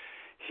is.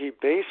 He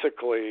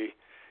basically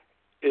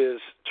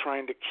is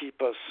trying to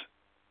keep us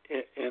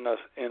in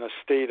a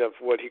state of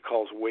what he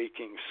calls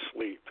waking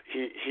sleep.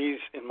 He's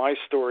in my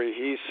story,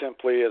 he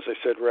simply, as I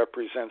said,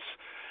 represents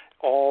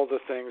all the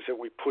things that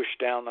we push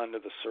down under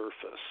the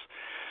surface.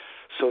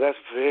 So that's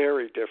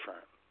very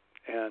different.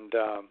 And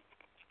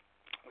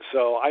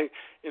so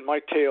in my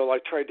tale, I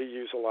tried to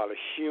use a lot of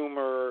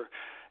humor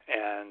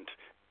and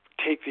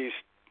take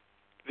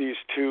these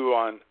two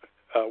on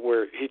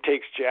where he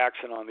takes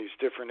Jackson on these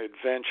different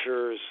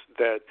adventures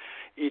that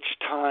each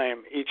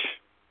time, each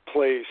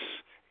place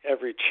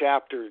every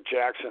chapter,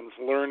 Jackson's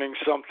learning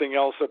something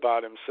else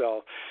about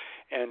himself,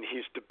 and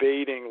he's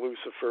debating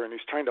Lucifer, and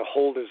he's trying to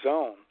hold his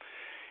own.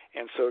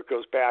 And so it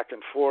goes back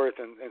and forth,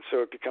 and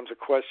so it becomes a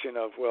question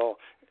of, well,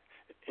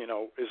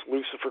 is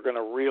Lucifer going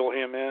to reel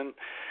him in,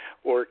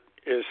 or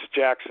is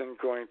Jackson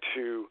going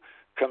to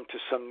come to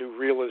some new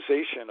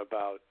realization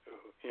about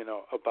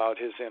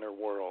his inner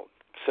world?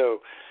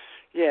 So,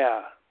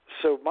 yeah.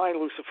 So my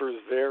Lucifer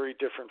is very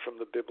different from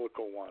the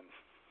biblical one.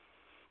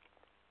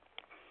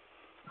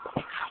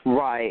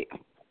 Right.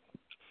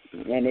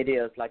 And it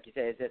is, like you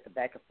said, it's just a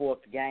back and forth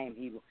game.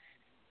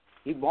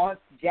 He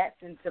wants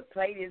Jackson to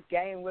play this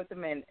game with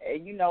him and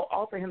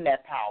offer him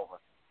that power.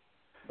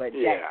 But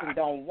Jackson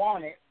don't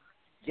want it.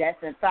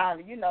 Jackson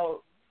finally,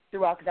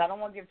 throughout, because I don't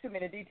want to give too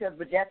many details,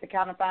 but Jackson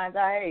kind of finds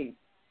out, hey,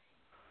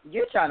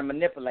 you're trying to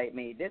manipulate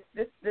me. This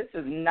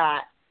is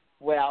not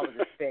what I was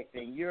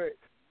expecting.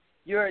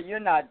 You're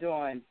not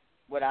doing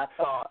what I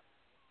thought.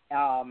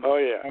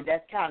 And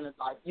that's kind of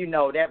like,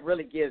 that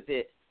really gives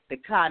it the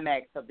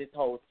climax of this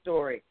whole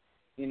story,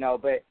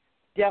 But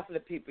definitely,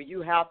 people,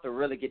 you have to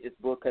really get this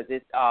book because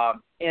it's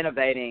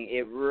innovating.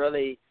 It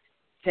really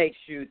takes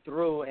you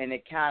through, and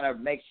it kind of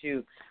makes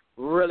you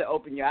really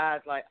open your eyes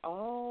like,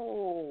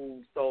 oh,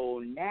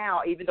 so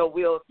now, even though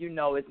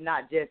it's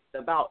not just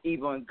about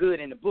evil and good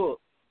in the book,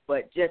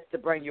 but just to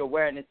bring your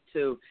awareness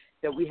to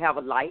that we have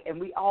a light and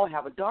we all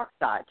have a dark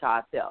side to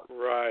ourselves.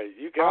 Right.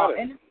 You got it.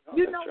 And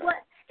you know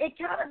what? It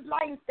kind of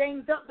lightens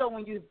things up, though,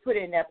 when you put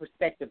it in that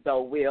perspective,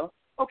 though, Will.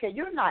 Okay,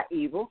 you're not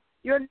evil.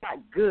 You're not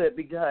good,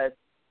 because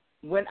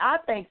when I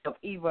think of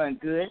evil and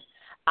good,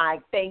 I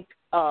think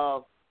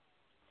of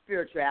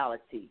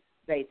spirituality,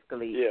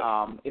 basically,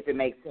 if it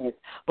makes sense.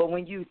 But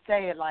when you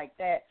say it like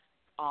that,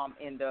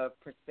 in the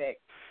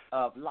perspective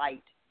of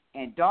light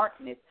and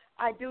darkness,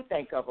 I do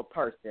think of a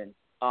person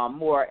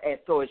more as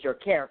so as your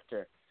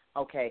character.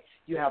 Okay,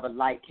 you have a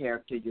light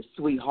character, you're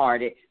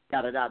sweethearted,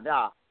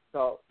 da-da-da-da.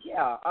 So,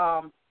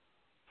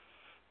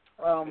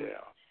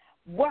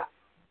 what,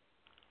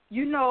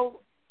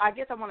 I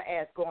guess I want to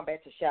ask, going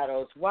back to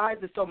shadows, why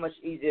is it so much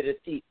easier to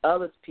see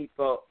other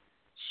people's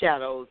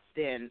shadows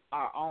than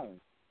our own?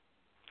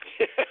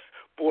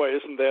 Boy,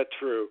 isn't that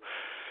true?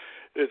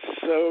 It's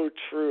so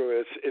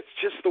true. It's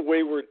just the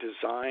way we're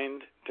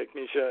designed,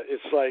 Technisha.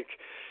 It's like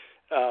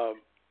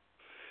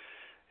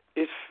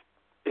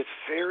it's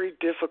very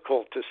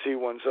difficult to see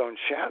one's own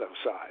shadow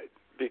side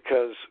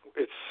because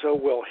it's so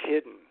well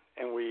hidden,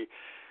 and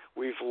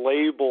we've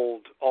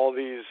labeled all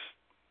these.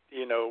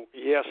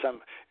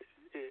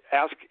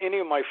 Ask any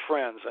of my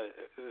friends.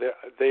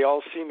 They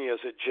all see me as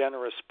a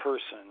generous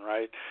person,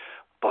 right?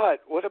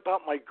 But what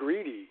about my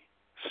greedy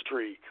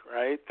streak,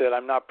 right, that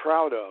I'm not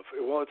proud of?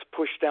 Well, it's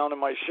pushed down in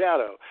my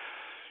shadow.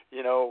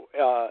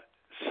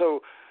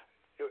 So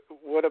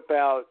what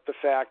about the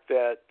fact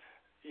that,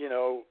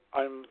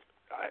 I'm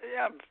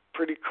a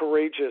pretty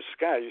courageous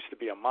guy. I used to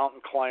be a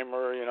mountain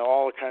climber,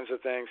 all kinds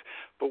of things.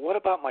 But what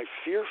about my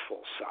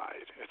fearful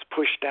side? It's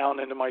pushed down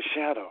into my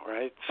shadow,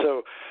 right?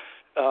 So,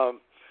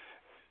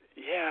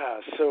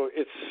 so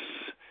it's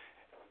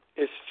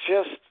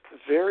just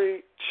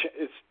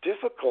it's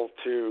difficult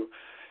to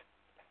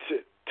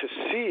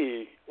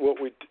see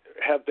what we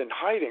have been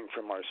hiding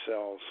from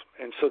ourselves.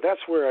 And so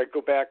that's where I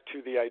go back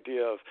to the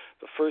idea of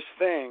the first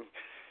thing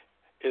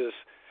is,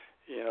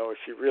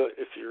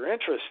 if you're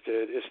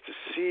interested, is to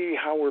see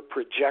how we're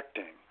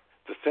projecting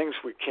the things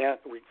we can't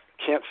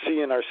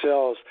see in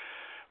ourselves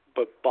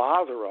but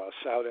bother us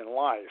out in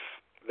life.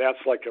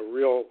 That's like a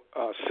real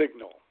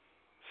signal.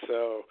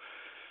 So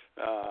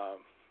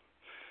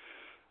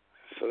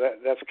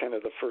that's kind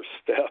of the first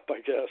step,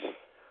 I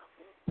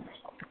guess.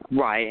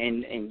 Right,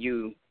 and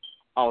you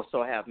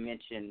also have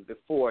mentioned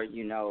before,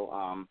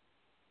 to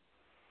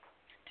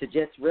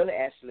just really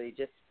actually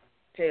just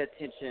pay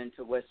attention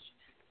to what's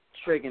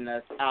triggering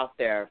us out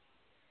there.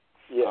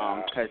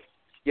 Yeah. Because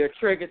your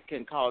triggers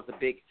can cause a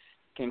big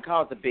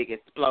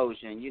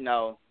explosion.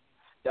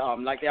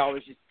 Like they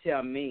always used to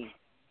tell me,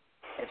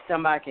 if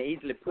somebody can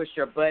easily push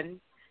your button,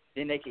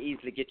 then they can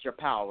easily get your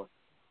power.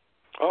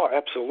 Oh,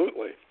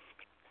 absolutely.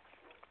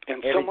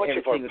 And so much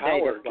of our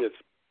power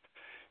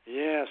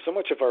so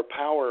much of our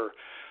power,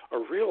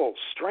 our real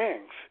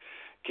strength,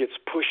 gets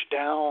pushed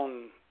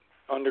down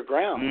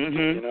underground,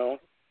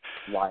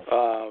 Right.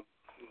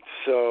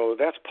 So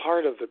that's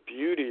part of the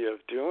beauty of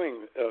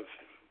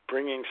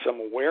bringing some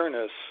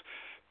awareness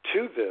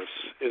to this,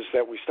 is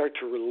that we start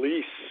to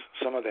release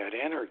some of that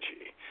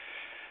energy,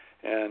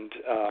 and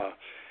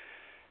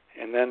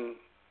then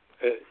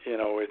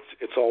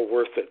it's all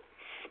worth it.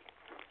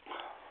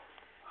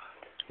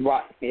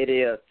 Right, it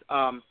is.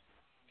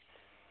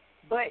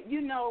 But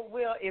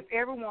Will, if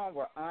everyone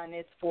were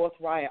honest,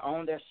 forthright, and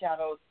owned their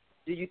shadows,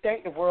 do you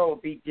think the world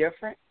would be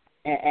different?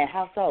 And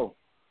how so?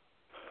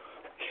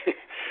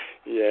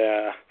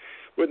 Yeah,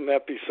 wouldn't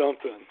that be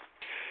something?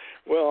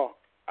 Well,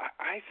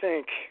 I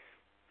think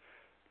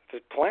the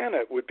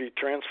planet would be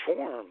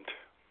transformed.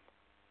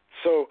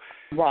 So,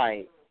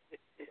 right.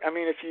 I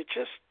mean, if you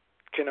just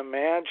can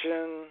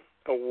imagine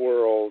a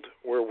world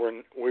where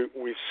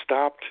we've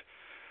stopped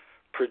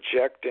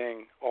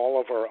projecting all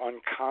of our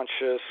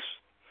unconscious,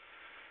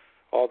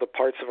 all the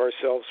parts of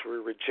ourselves we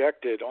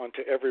rejected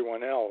onto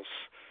everyone else,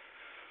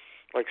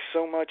 like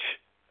so much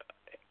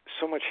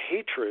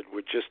hatred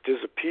would just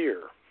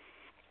disappear.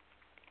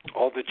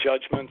 All the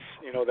judgments,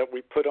 that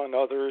we put on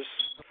others,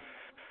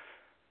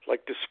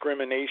 like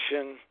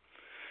discrimination,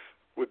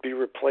 would be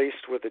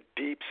replaced with a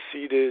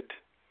deep-seated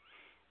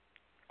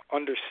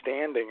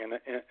understanding and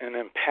an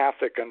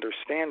empathic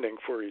understanding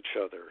for each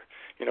other.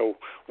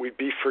 We'd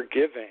be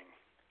forgiving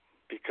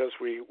because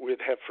we would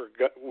have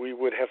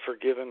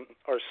forgiven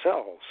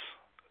ourselves.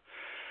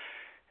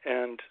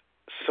 And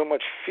so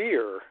much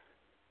fear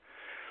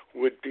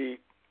would be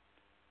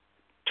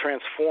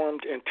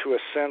transformed into a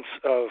sense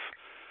of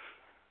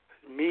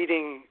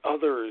meeting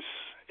others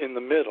in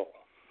the middle.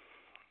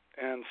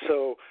 And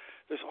so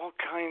there's all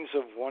kinds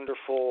of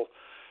wonderful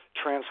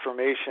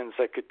transformations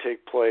that could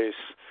take place.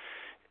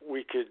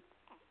 We could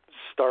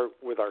start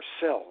with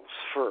ourselves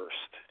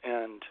first,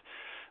 and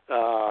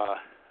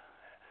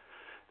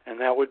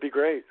that would be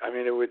great. I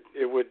mean, it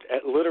would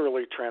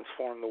literally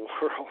transform the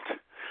world.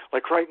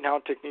 Like right now,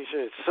 Technisha,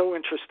 it's so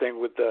interesting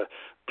with the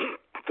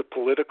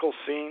political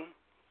scene.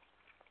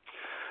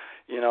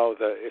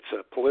 It's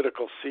a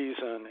political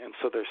season, and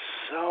so there's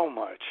so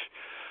much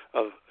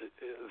of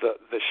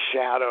the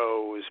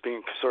shadow is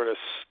being sort of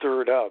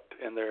stirred up,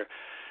 and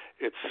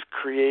it's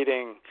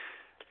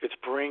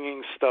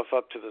bringing stuff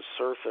up to the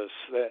surface,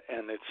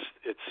 and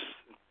it's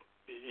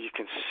you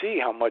can see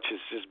how much is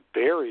just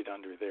buried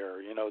under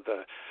there.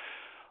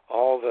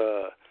 All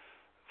the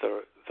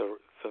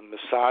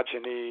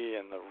misogyny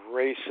and the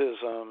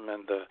racism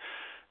and the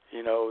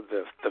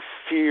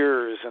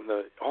fears and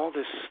all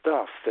this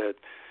stuff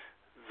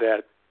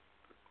that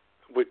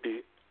would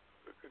be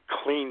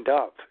cleaned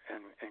up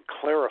and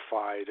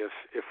clarified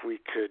if we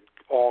could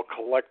all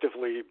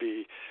collectively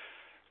be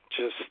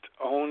just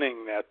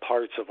owning that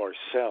parts of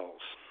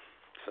ourselves.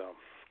 So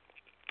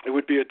it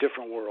would be a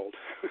different world.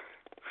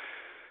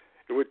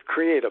 It would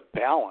create a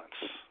balance.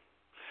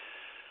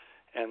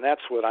 And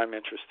that's what I'm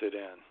interested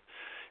in,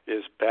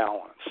 is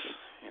balance.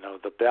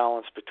 The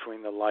balance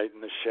between the light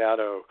and the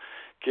shadow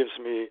gives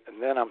me,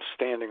 and then I'm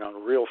standing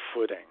on real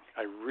footing.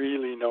 I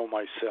really know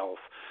myself,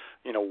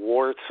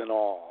 warts and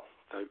all.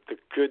 The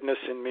goodness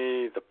in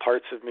me, the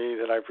parts of me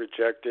that I've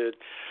rejected,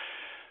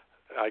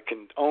 I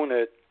can own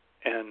it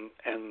and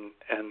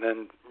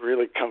then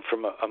really come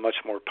from a much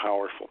more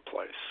powerful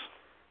place.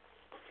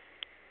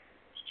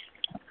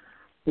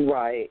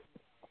 Right.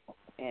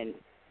 And,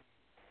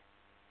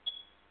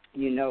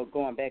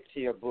 going back to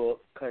your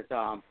book, because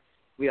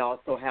we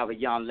also have a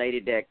young lady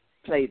that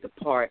plays a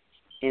part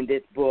in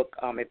this book.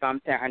 If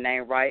I'm saying her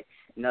name right,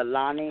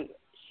 Nalani,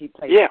 she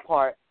plays a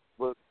part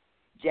with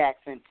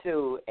Jackson,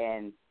 too.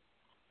 And,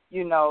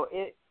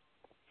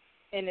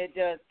 it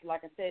does,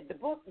 like I said, the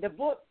book,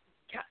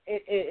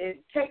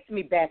 it takes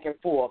me back and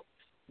forth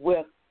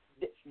with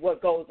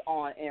what goes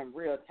on in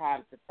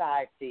real-time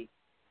society.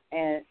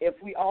 And if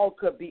we all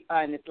could be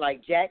honest,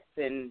 like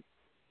Jackson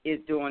is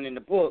doing in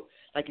the book,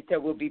 like you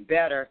said, we'll be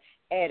better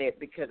at it,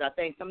 because I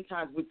think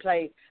sometimes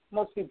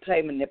most people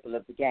play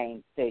manipulative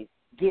games to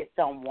get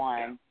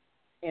someone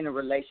in a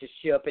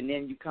relationship, and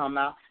then you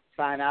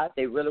find out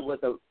they really was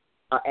an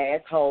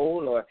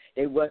asshole, or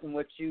they wasn't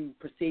what you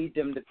perceived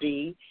them to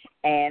be.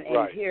 And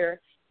right. Here,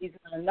 he's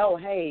going to know,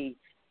 hey,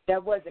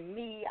 that wasn't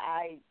me.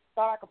 I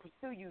thought I could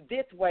pursue you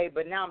this way,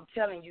 but now I'm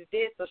telling you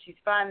this. So she's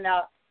finding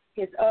out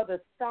his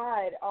other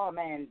side. Oh,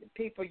 man,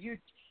 people, you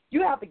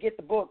have to get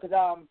the book, because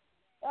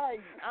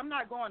I'm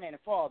not going any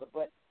farther,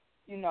 but,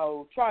 I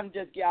was trying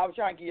to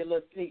give you a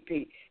little sneak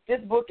peek. This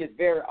book is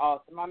very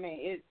awesome. I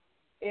mean,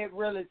 it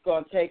really is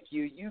going to take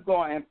you. You're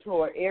going to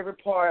employ every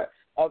part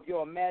of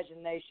your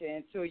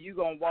imagination until you're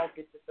going to walk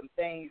into some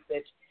things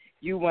that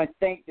you wouldn't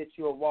think that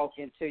you'll walk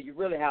into. You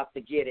really have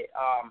to get it.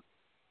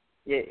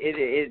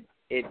 It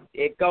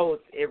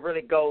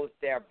really goes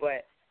there.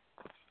 But,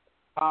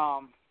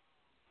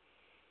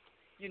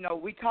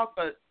 we talk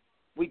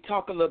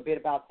a little bit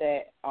about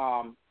that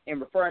in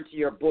referring to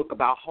your book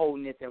about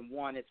wholeness and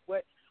oneness.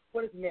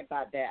 What is meant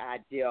by that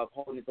idea of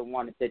wholeness and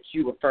oneness that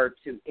you referred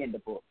to in the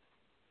book?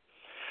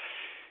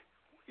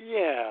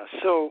 Yeah,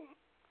 so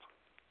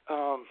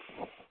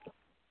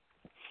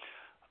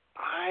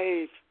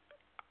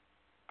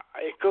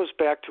it goes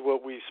back to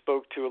what we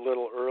spoke to a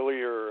little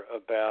earlier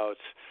about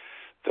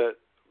the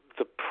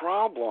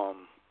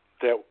problem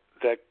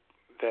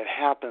that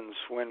happens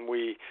when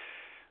we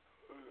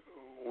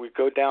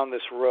go down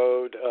this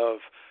road of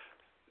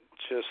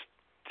just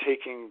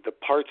taking the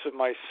parts of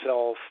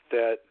myself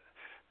that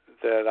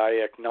I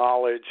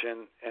acknowledge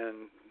and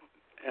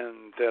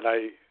that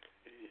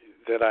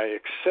I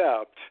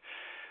accept,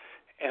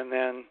 and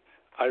then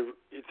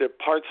the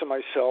parts of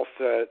myself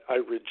that I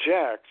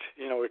reject,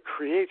 it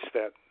creates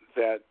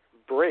that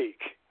break,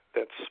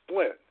 that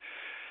split,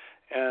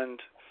 and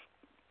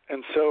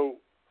so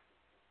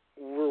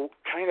we're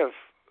kind of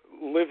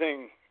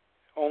living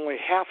only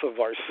half of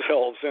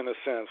ourselves in a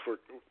sense.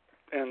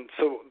 And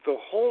so the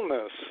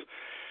wholeness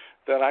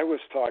that I was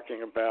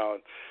talking about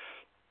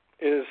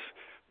is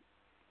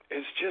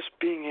is just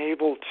being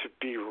able to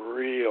be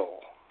real,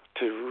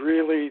 to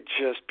really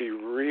just be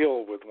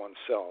real with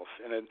oneself,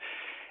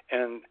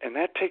 and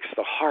that takes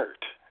the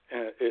heart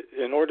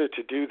in order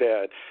to do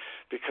that,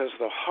 because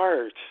the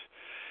heart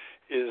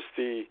is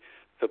the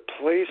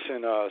place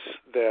in us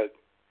that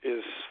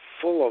is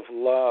full of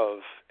love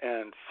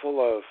and full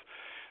of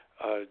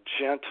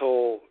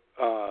gentle.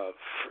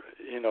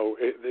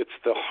 It's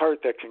the heart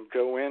that can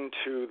go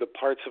into the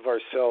parts of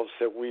ourselves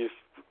that we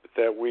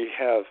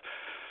have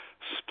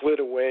split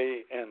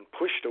away and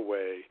pushed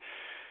away.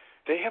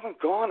 They haven't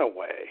gone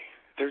away.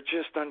 They're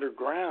just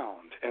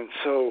underground. And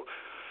so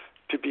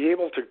to be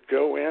able to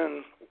go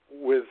in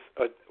with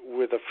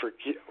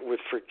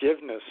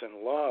forgiveness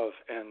and love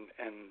and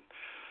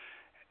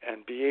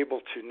be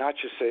able to not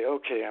just say,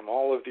 okay, I'm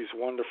all of these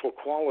wonderful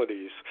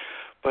qualities,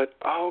 but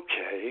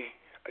okay,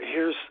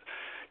 here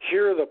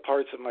are the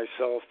parts of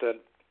myself that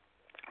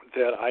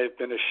I've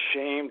been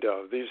ashamed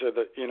of. These are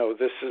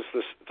this is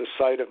the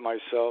side of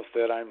myself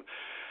that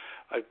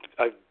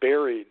I've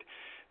buried.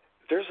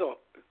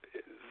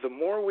 The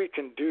more we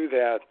can do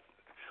that,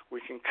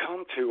 we can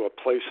come to a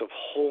place of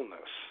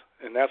wholeness,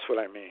 and that's what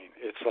I mean.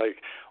 It's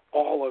like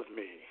all of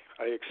me.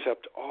 I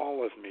accept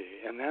all of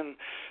me, and then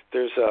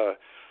there's a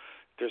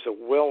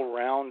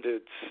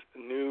well-rounded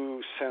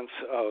new sense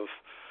of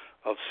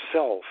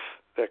self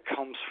that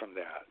comes from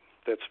that.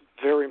 That's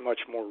very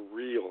much more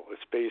real.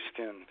 It's based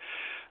in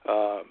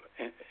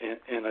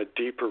a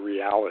deeper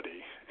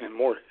reality and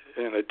more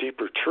in a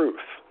deeper truth.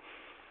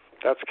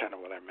 That's kind of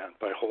what I meant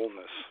by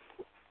wholeness.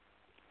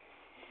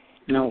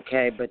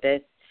 Okay, but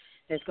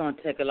that's going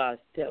to take a lot of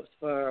steps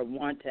for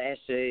one to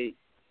actually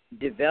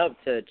develop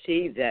to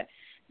achieve that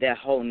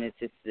wholeness.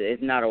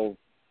 It's not a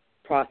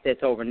process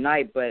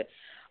overnight, but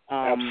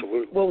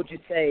absolutely. What would you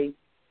say,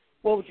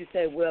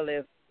 Will,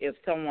 if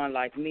someone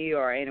like me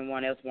or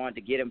anyone else wanted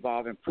to get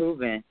involved in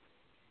improving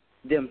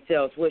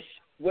themselves,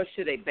 what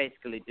should they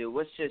basically do?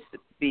 What should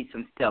be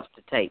some steps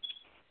to take?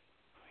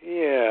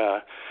 Yeah.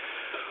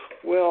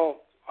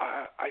 Well,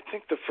 I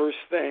think the first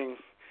thing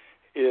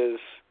is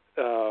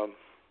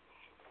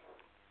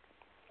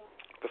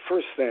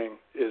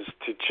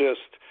to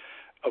just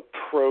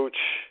approach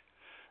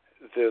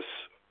this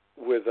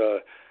with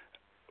a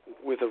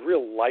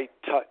real light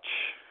touch,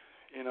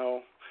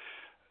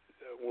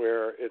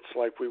 where it's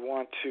like we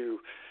want to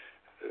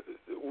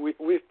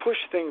we've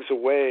pushed things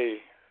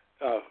away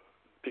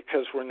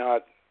because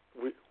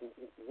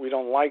we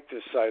don't like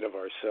this side of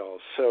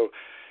ourselves. So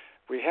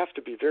we have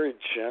to be very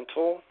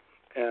gentle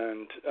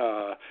and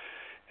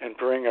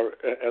bring,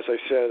 as I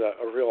said,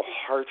 a real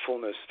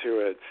heartfulness to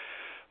it.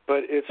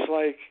 But it's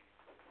like,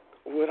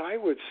 what I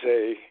would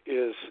say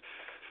is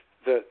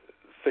that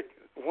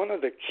one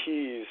of the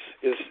keys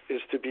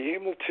is to be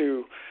able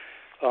to,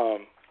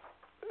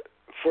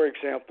 for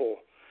example,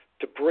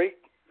 to break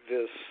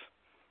this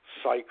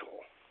cycle,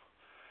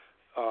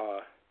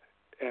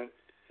 and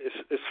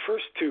is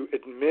first to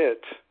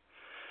admit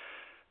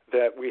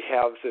that we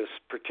have this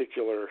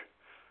particular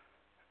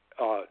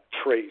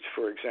trait,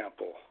 for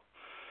example,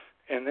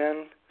 and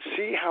then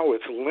see how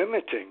it's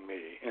limiting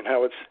me and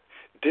how it's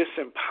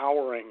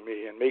disempowering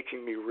me and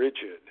making me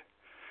rigid.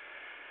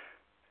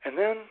 And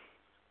then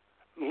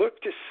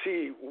look to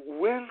see,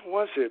 when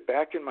was it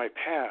back in my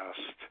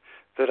past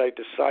that I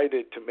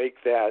decided to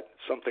make that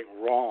something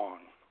wrong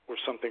or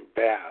something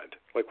bad?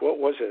 Like, what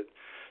was it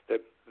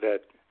that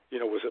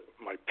was it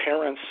my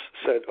parents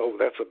said, oh,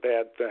 that's a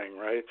bad thing,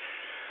 right?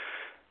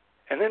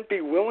 And then be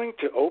willing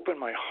to open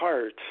my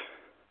heart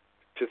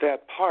to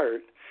that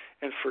part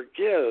and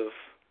forgive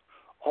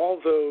all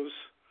those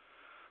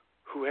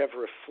who have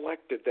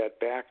reflected that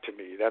back to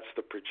me. That's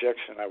the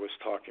projection I was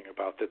talking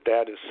about,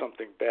 that is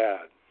something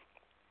bad.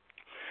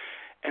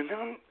 And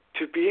then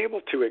to be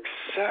able to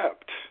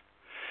accept,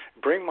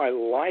 bring my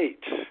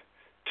light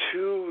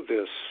to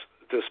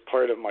this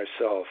part of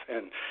myself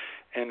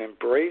and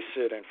embrace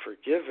it and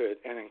forgive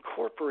it and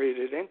incorporate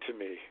it into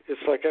me.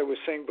 It's like I was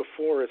saying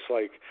before, it's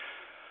like,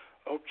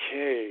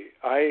 okay,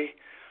 I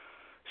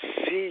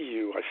see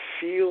you, I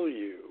feel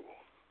you,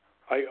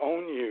 I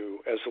own you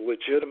as a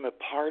legitimate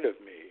part of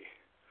me.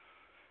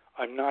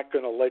 I'm not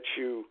going to let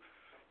you,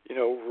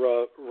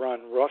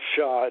 run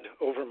roughshod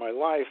over my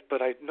life,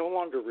 but I no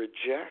longer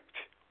reject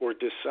or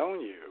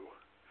disown you,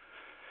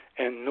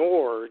 and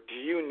nor do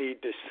you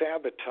need to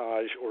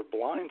sabotage or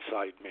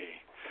blindside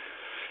me.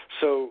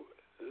 So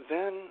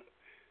then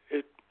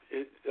it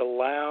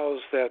allows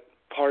that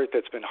part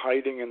that's been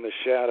hiding in the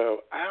shadow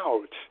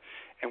out,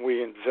 and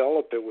we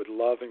envelop it with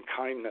love and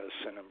kindness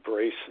and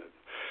embrace it.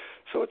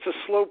 So it's a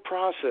slow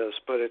process,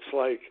 but it's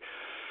like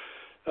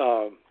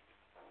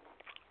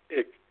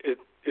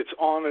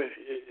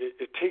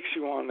it takes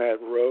you on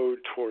that road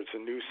towards a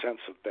new sense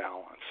of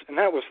balance. And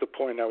that was the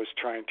point I was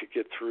trying to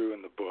get through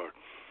in the book,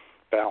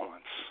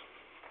 balance.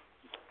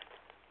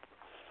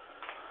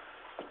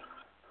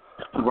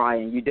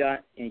 Right, and you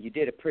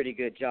did a pretty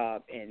good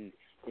job in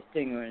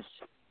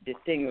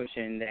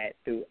distinguishing that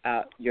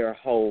throughout your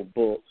whole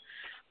book.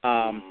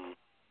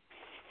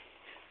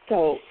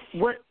 So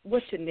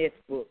what's your next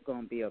book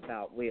going to be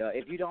about, Will?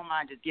 If you don't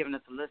mind just giving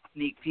us a little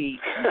sneak peek.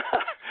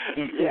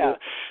 Yeah.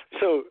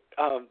 So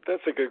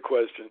that's a good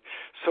question.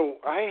 So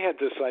I had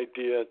this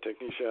idea,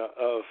 Technisha,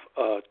 of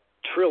a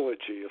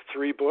trilogy of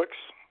 3 books,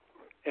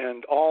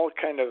 and all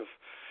kind of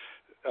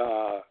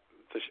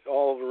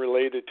all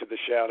related to the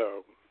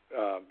shadow,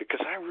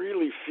 because I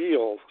really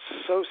feel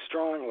so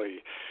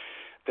strongly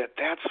that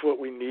that's what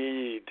we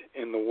need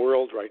in the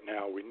world right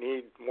now. We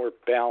need more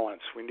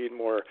balance. We need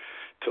more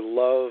to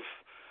love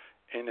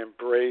and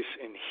embrace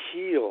and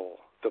heal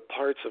the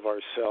parts of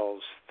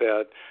ourselves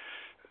that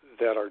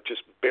are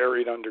just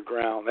buried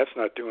underground. That's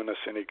not doing us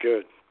any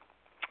good.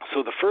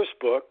 So the first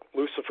book,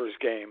 Lucifer's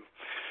Game,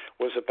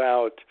 was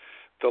about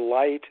the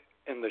light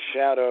and the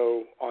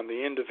shadow on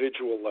the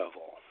individual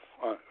level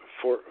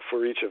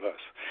for each of us.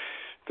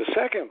 The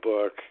second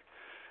book,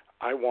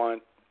 I'm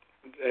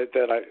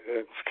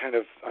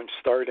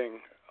starting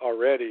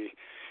already,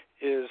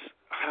 is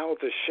how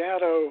the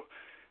shadow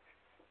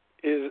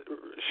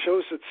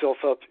shows itself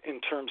up in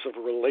terms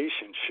of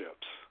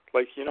relationships.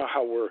 Like, you know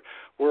how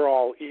we're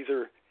all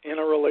either in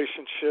a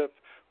relationship,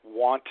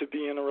 want to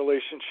be in a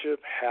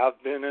relationship, have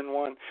been in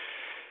one,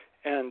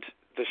 and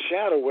the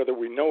shadow, whether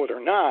we know it or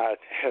not,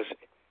 has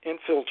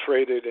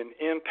infiltrated and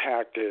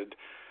impacted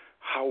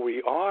how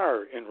we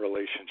are in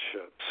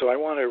relationships. So I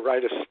want to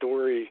write a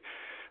story,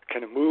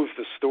 kind of move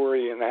the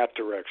story in that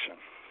direction.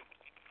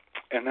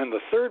 And then the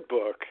third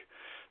book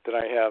that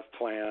I have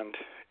planned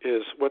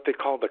is what they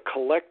call the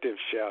collective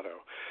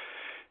shadow.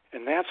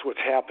 And that's what's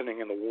happening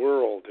in the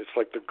world. It's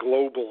like the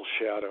global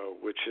shadow,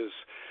 which is,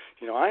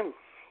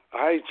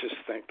 I just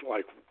think,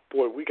 like,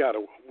 boy,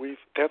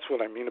 that's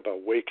what I mean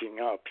about waking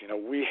up.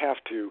 We have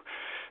to,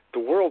 the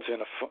world's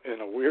in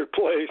a weird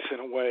place in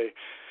a way,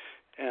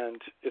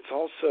 and it's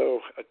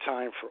also a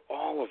time for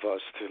all of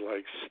us to,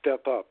 like,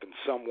 step up in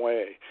some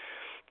way.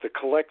 The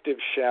collective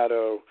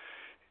shadow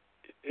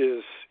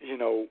is,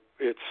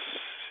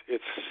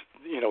 it's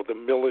the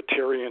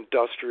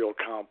military-industrial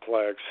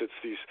complex. It's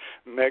these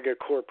mega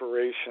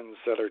corporations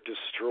that are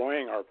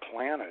destroying our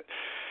planet.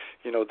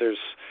 There's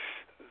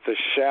the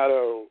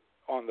shadow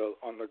on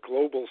the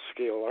global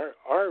scale.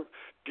 Our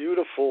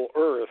beautiful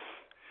Earth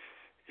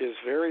is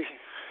very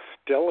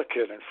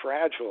delicate and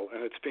fragile,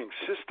 and it's being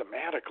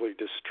systematically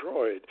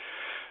destroyed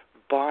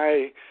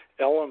by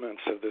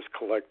elements of this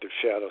collective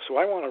shadow. So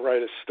I want to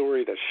write a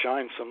story that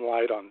shines some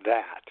light on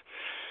that.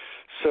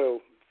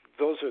 So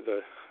those are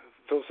the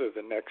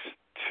next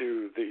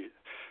 2,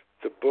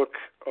 the book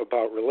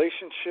about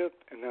relationship,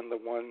 and then the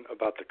one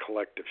about the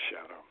collective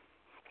shadow.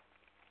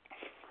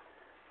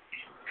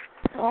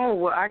 Oh,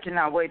 well, I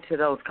cannot wait till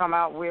those come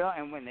out, Will.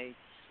 And when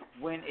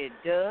it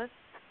does,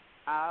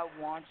 I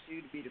want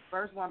you to be the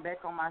first one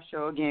back on my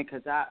show again,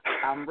 because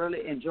I'm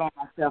really enjoying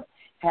myself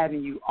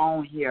having you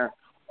on here.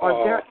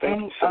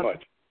 Thank you so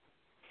much.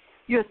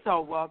 You're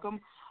so welcome.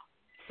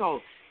 So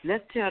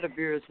let's tell the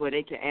viewers where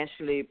they can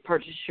actually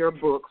purchase your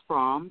book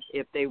from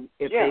if they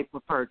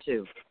prefer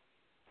to.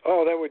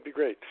 Oh, that would be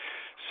great.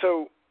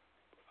 So,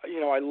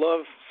 I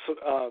love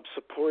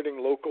supporting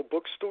local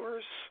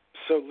bookstores.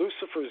 So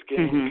Lucifer's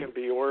Game can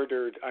be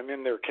ordered. I'm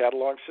in their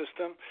catalog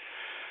system.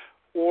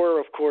 Or,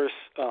 of course,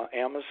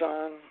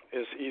 Amazon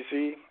is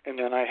easy. And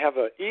then I have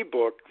an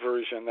ebook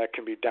version that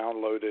can be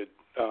downloaded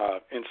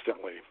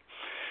instantly.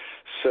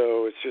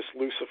 So it's just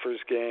Lucifer's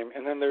Game.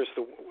 And then there's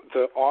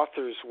the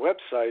author's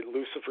website,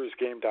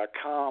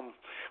 lucifersgame.com,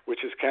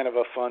 which is kind of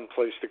a fun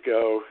place to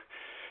go.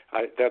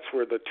 That's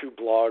where the 2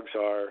 blogs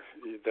are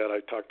that I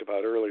talked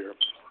about earlier.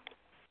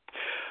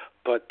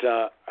 But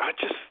I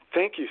just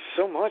thank you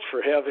so much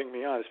for having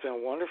me on. It's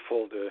been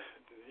wonderful to,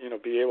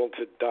 be able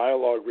to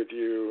dialogue with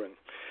you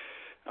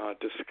and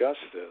discuss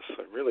this.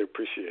 I really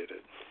appreciate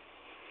it.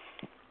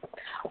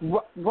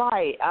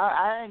 Right.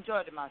 I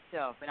enjoyed it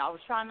myself, and I was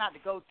trying not to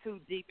go too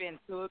deep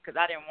into it because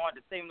I didn't want it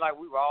to seem like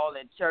we were all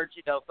in church.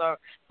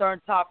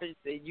 Certain topics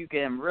that you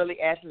can really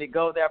actually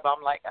go there, but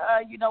I'm like,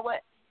 you know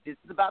what? This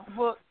is about the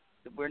book.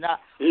 We're not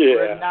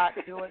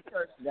doing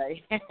church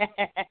today.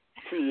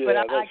 But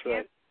that's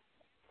right.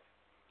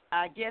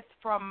 I guess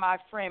from my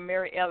friend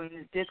Mary Ellen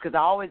is this, because I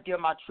always give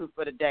my truth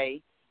for the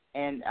day,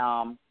 and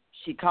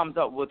she comes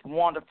up with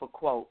wonderful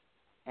quotes,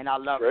 and I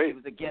love her. She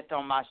was a guest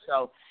on my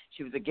show.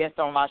 She was a guest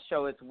on my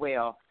show as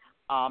well.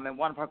 And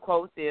one of her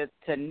quotes is,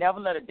 to never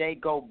let a day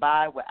go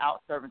by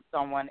without serving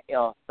someone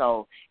else.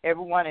 So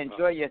everyone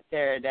enjoy your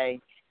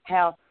Saturday.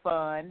 Have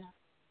fun,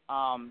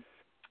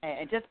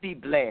 and just be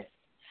blessed.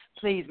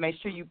 Please make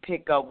sure you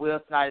pick up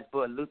Will Snyder's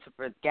book,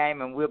 Lucifer's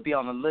Game, and we'll be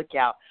on the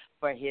lookout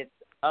for his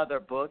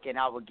other book, and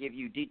I will give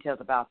you details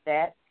about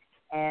that.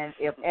 And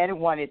if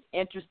anyone is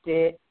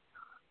interested,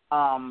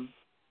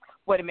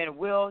 wait a minute,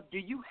 Will, do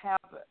you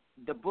have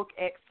the book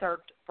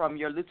excerpt from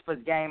your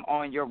Lucifer's Game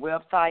on your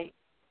website?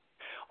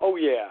 Oh,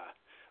 yeah.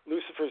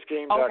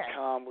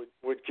 LucifersGame.com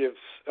would give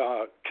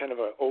kind of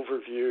an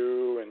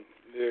overview and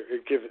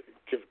give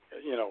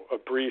a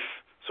brief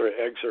sort of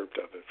excerpt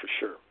of it for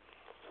sure.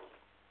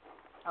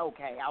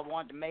 Okay, I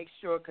wanted to make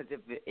sure because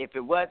if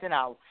it wasn't,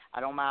 I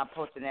don't mind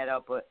posting that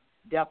up. But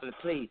definitely,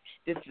 please.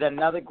 This is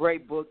another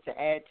great book to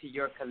add to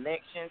your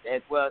collections,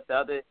 as well as the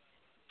other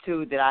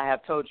two that I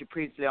have told you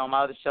previously on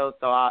my other shows.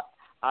 So I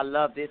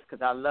love this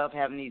because I love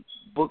having these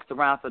books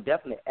around. So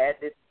definitely add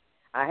this.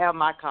 I have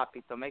my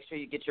copy, so make sure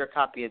you get your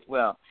copy as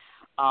well.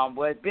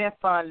 Well, it's been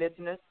fun,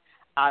 listeners.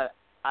 I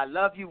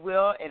love you,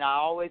 Will, and I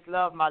always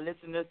love my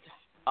listeners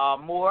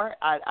more.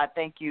 I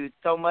thank you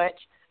so much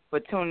for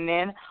tuning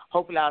in.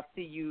 Hopefully I'll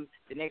see you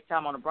the next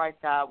time on the bright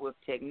side with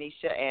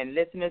Technisha. And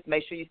listeners,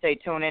 make sure you stay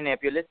tuned in. And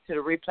if you're listening to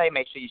the replay,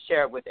 make sure you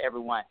share it with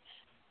everyone.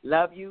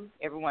 Love you.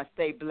 Everyone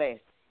stay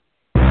blessed.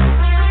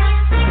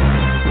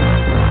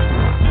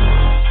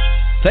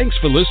 Thanks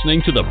for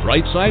listening to The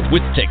Bright Side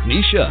with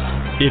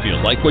Technisha. If you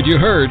like what you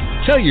heard,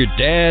 tell your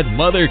dad,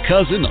 mother,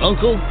 cousin,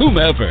 uncle,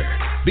 whomever.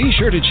 Be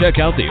sure to check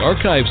out the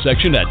archive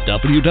section at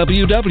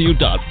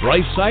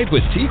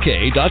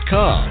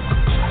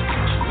www.brightsidewithtk.com.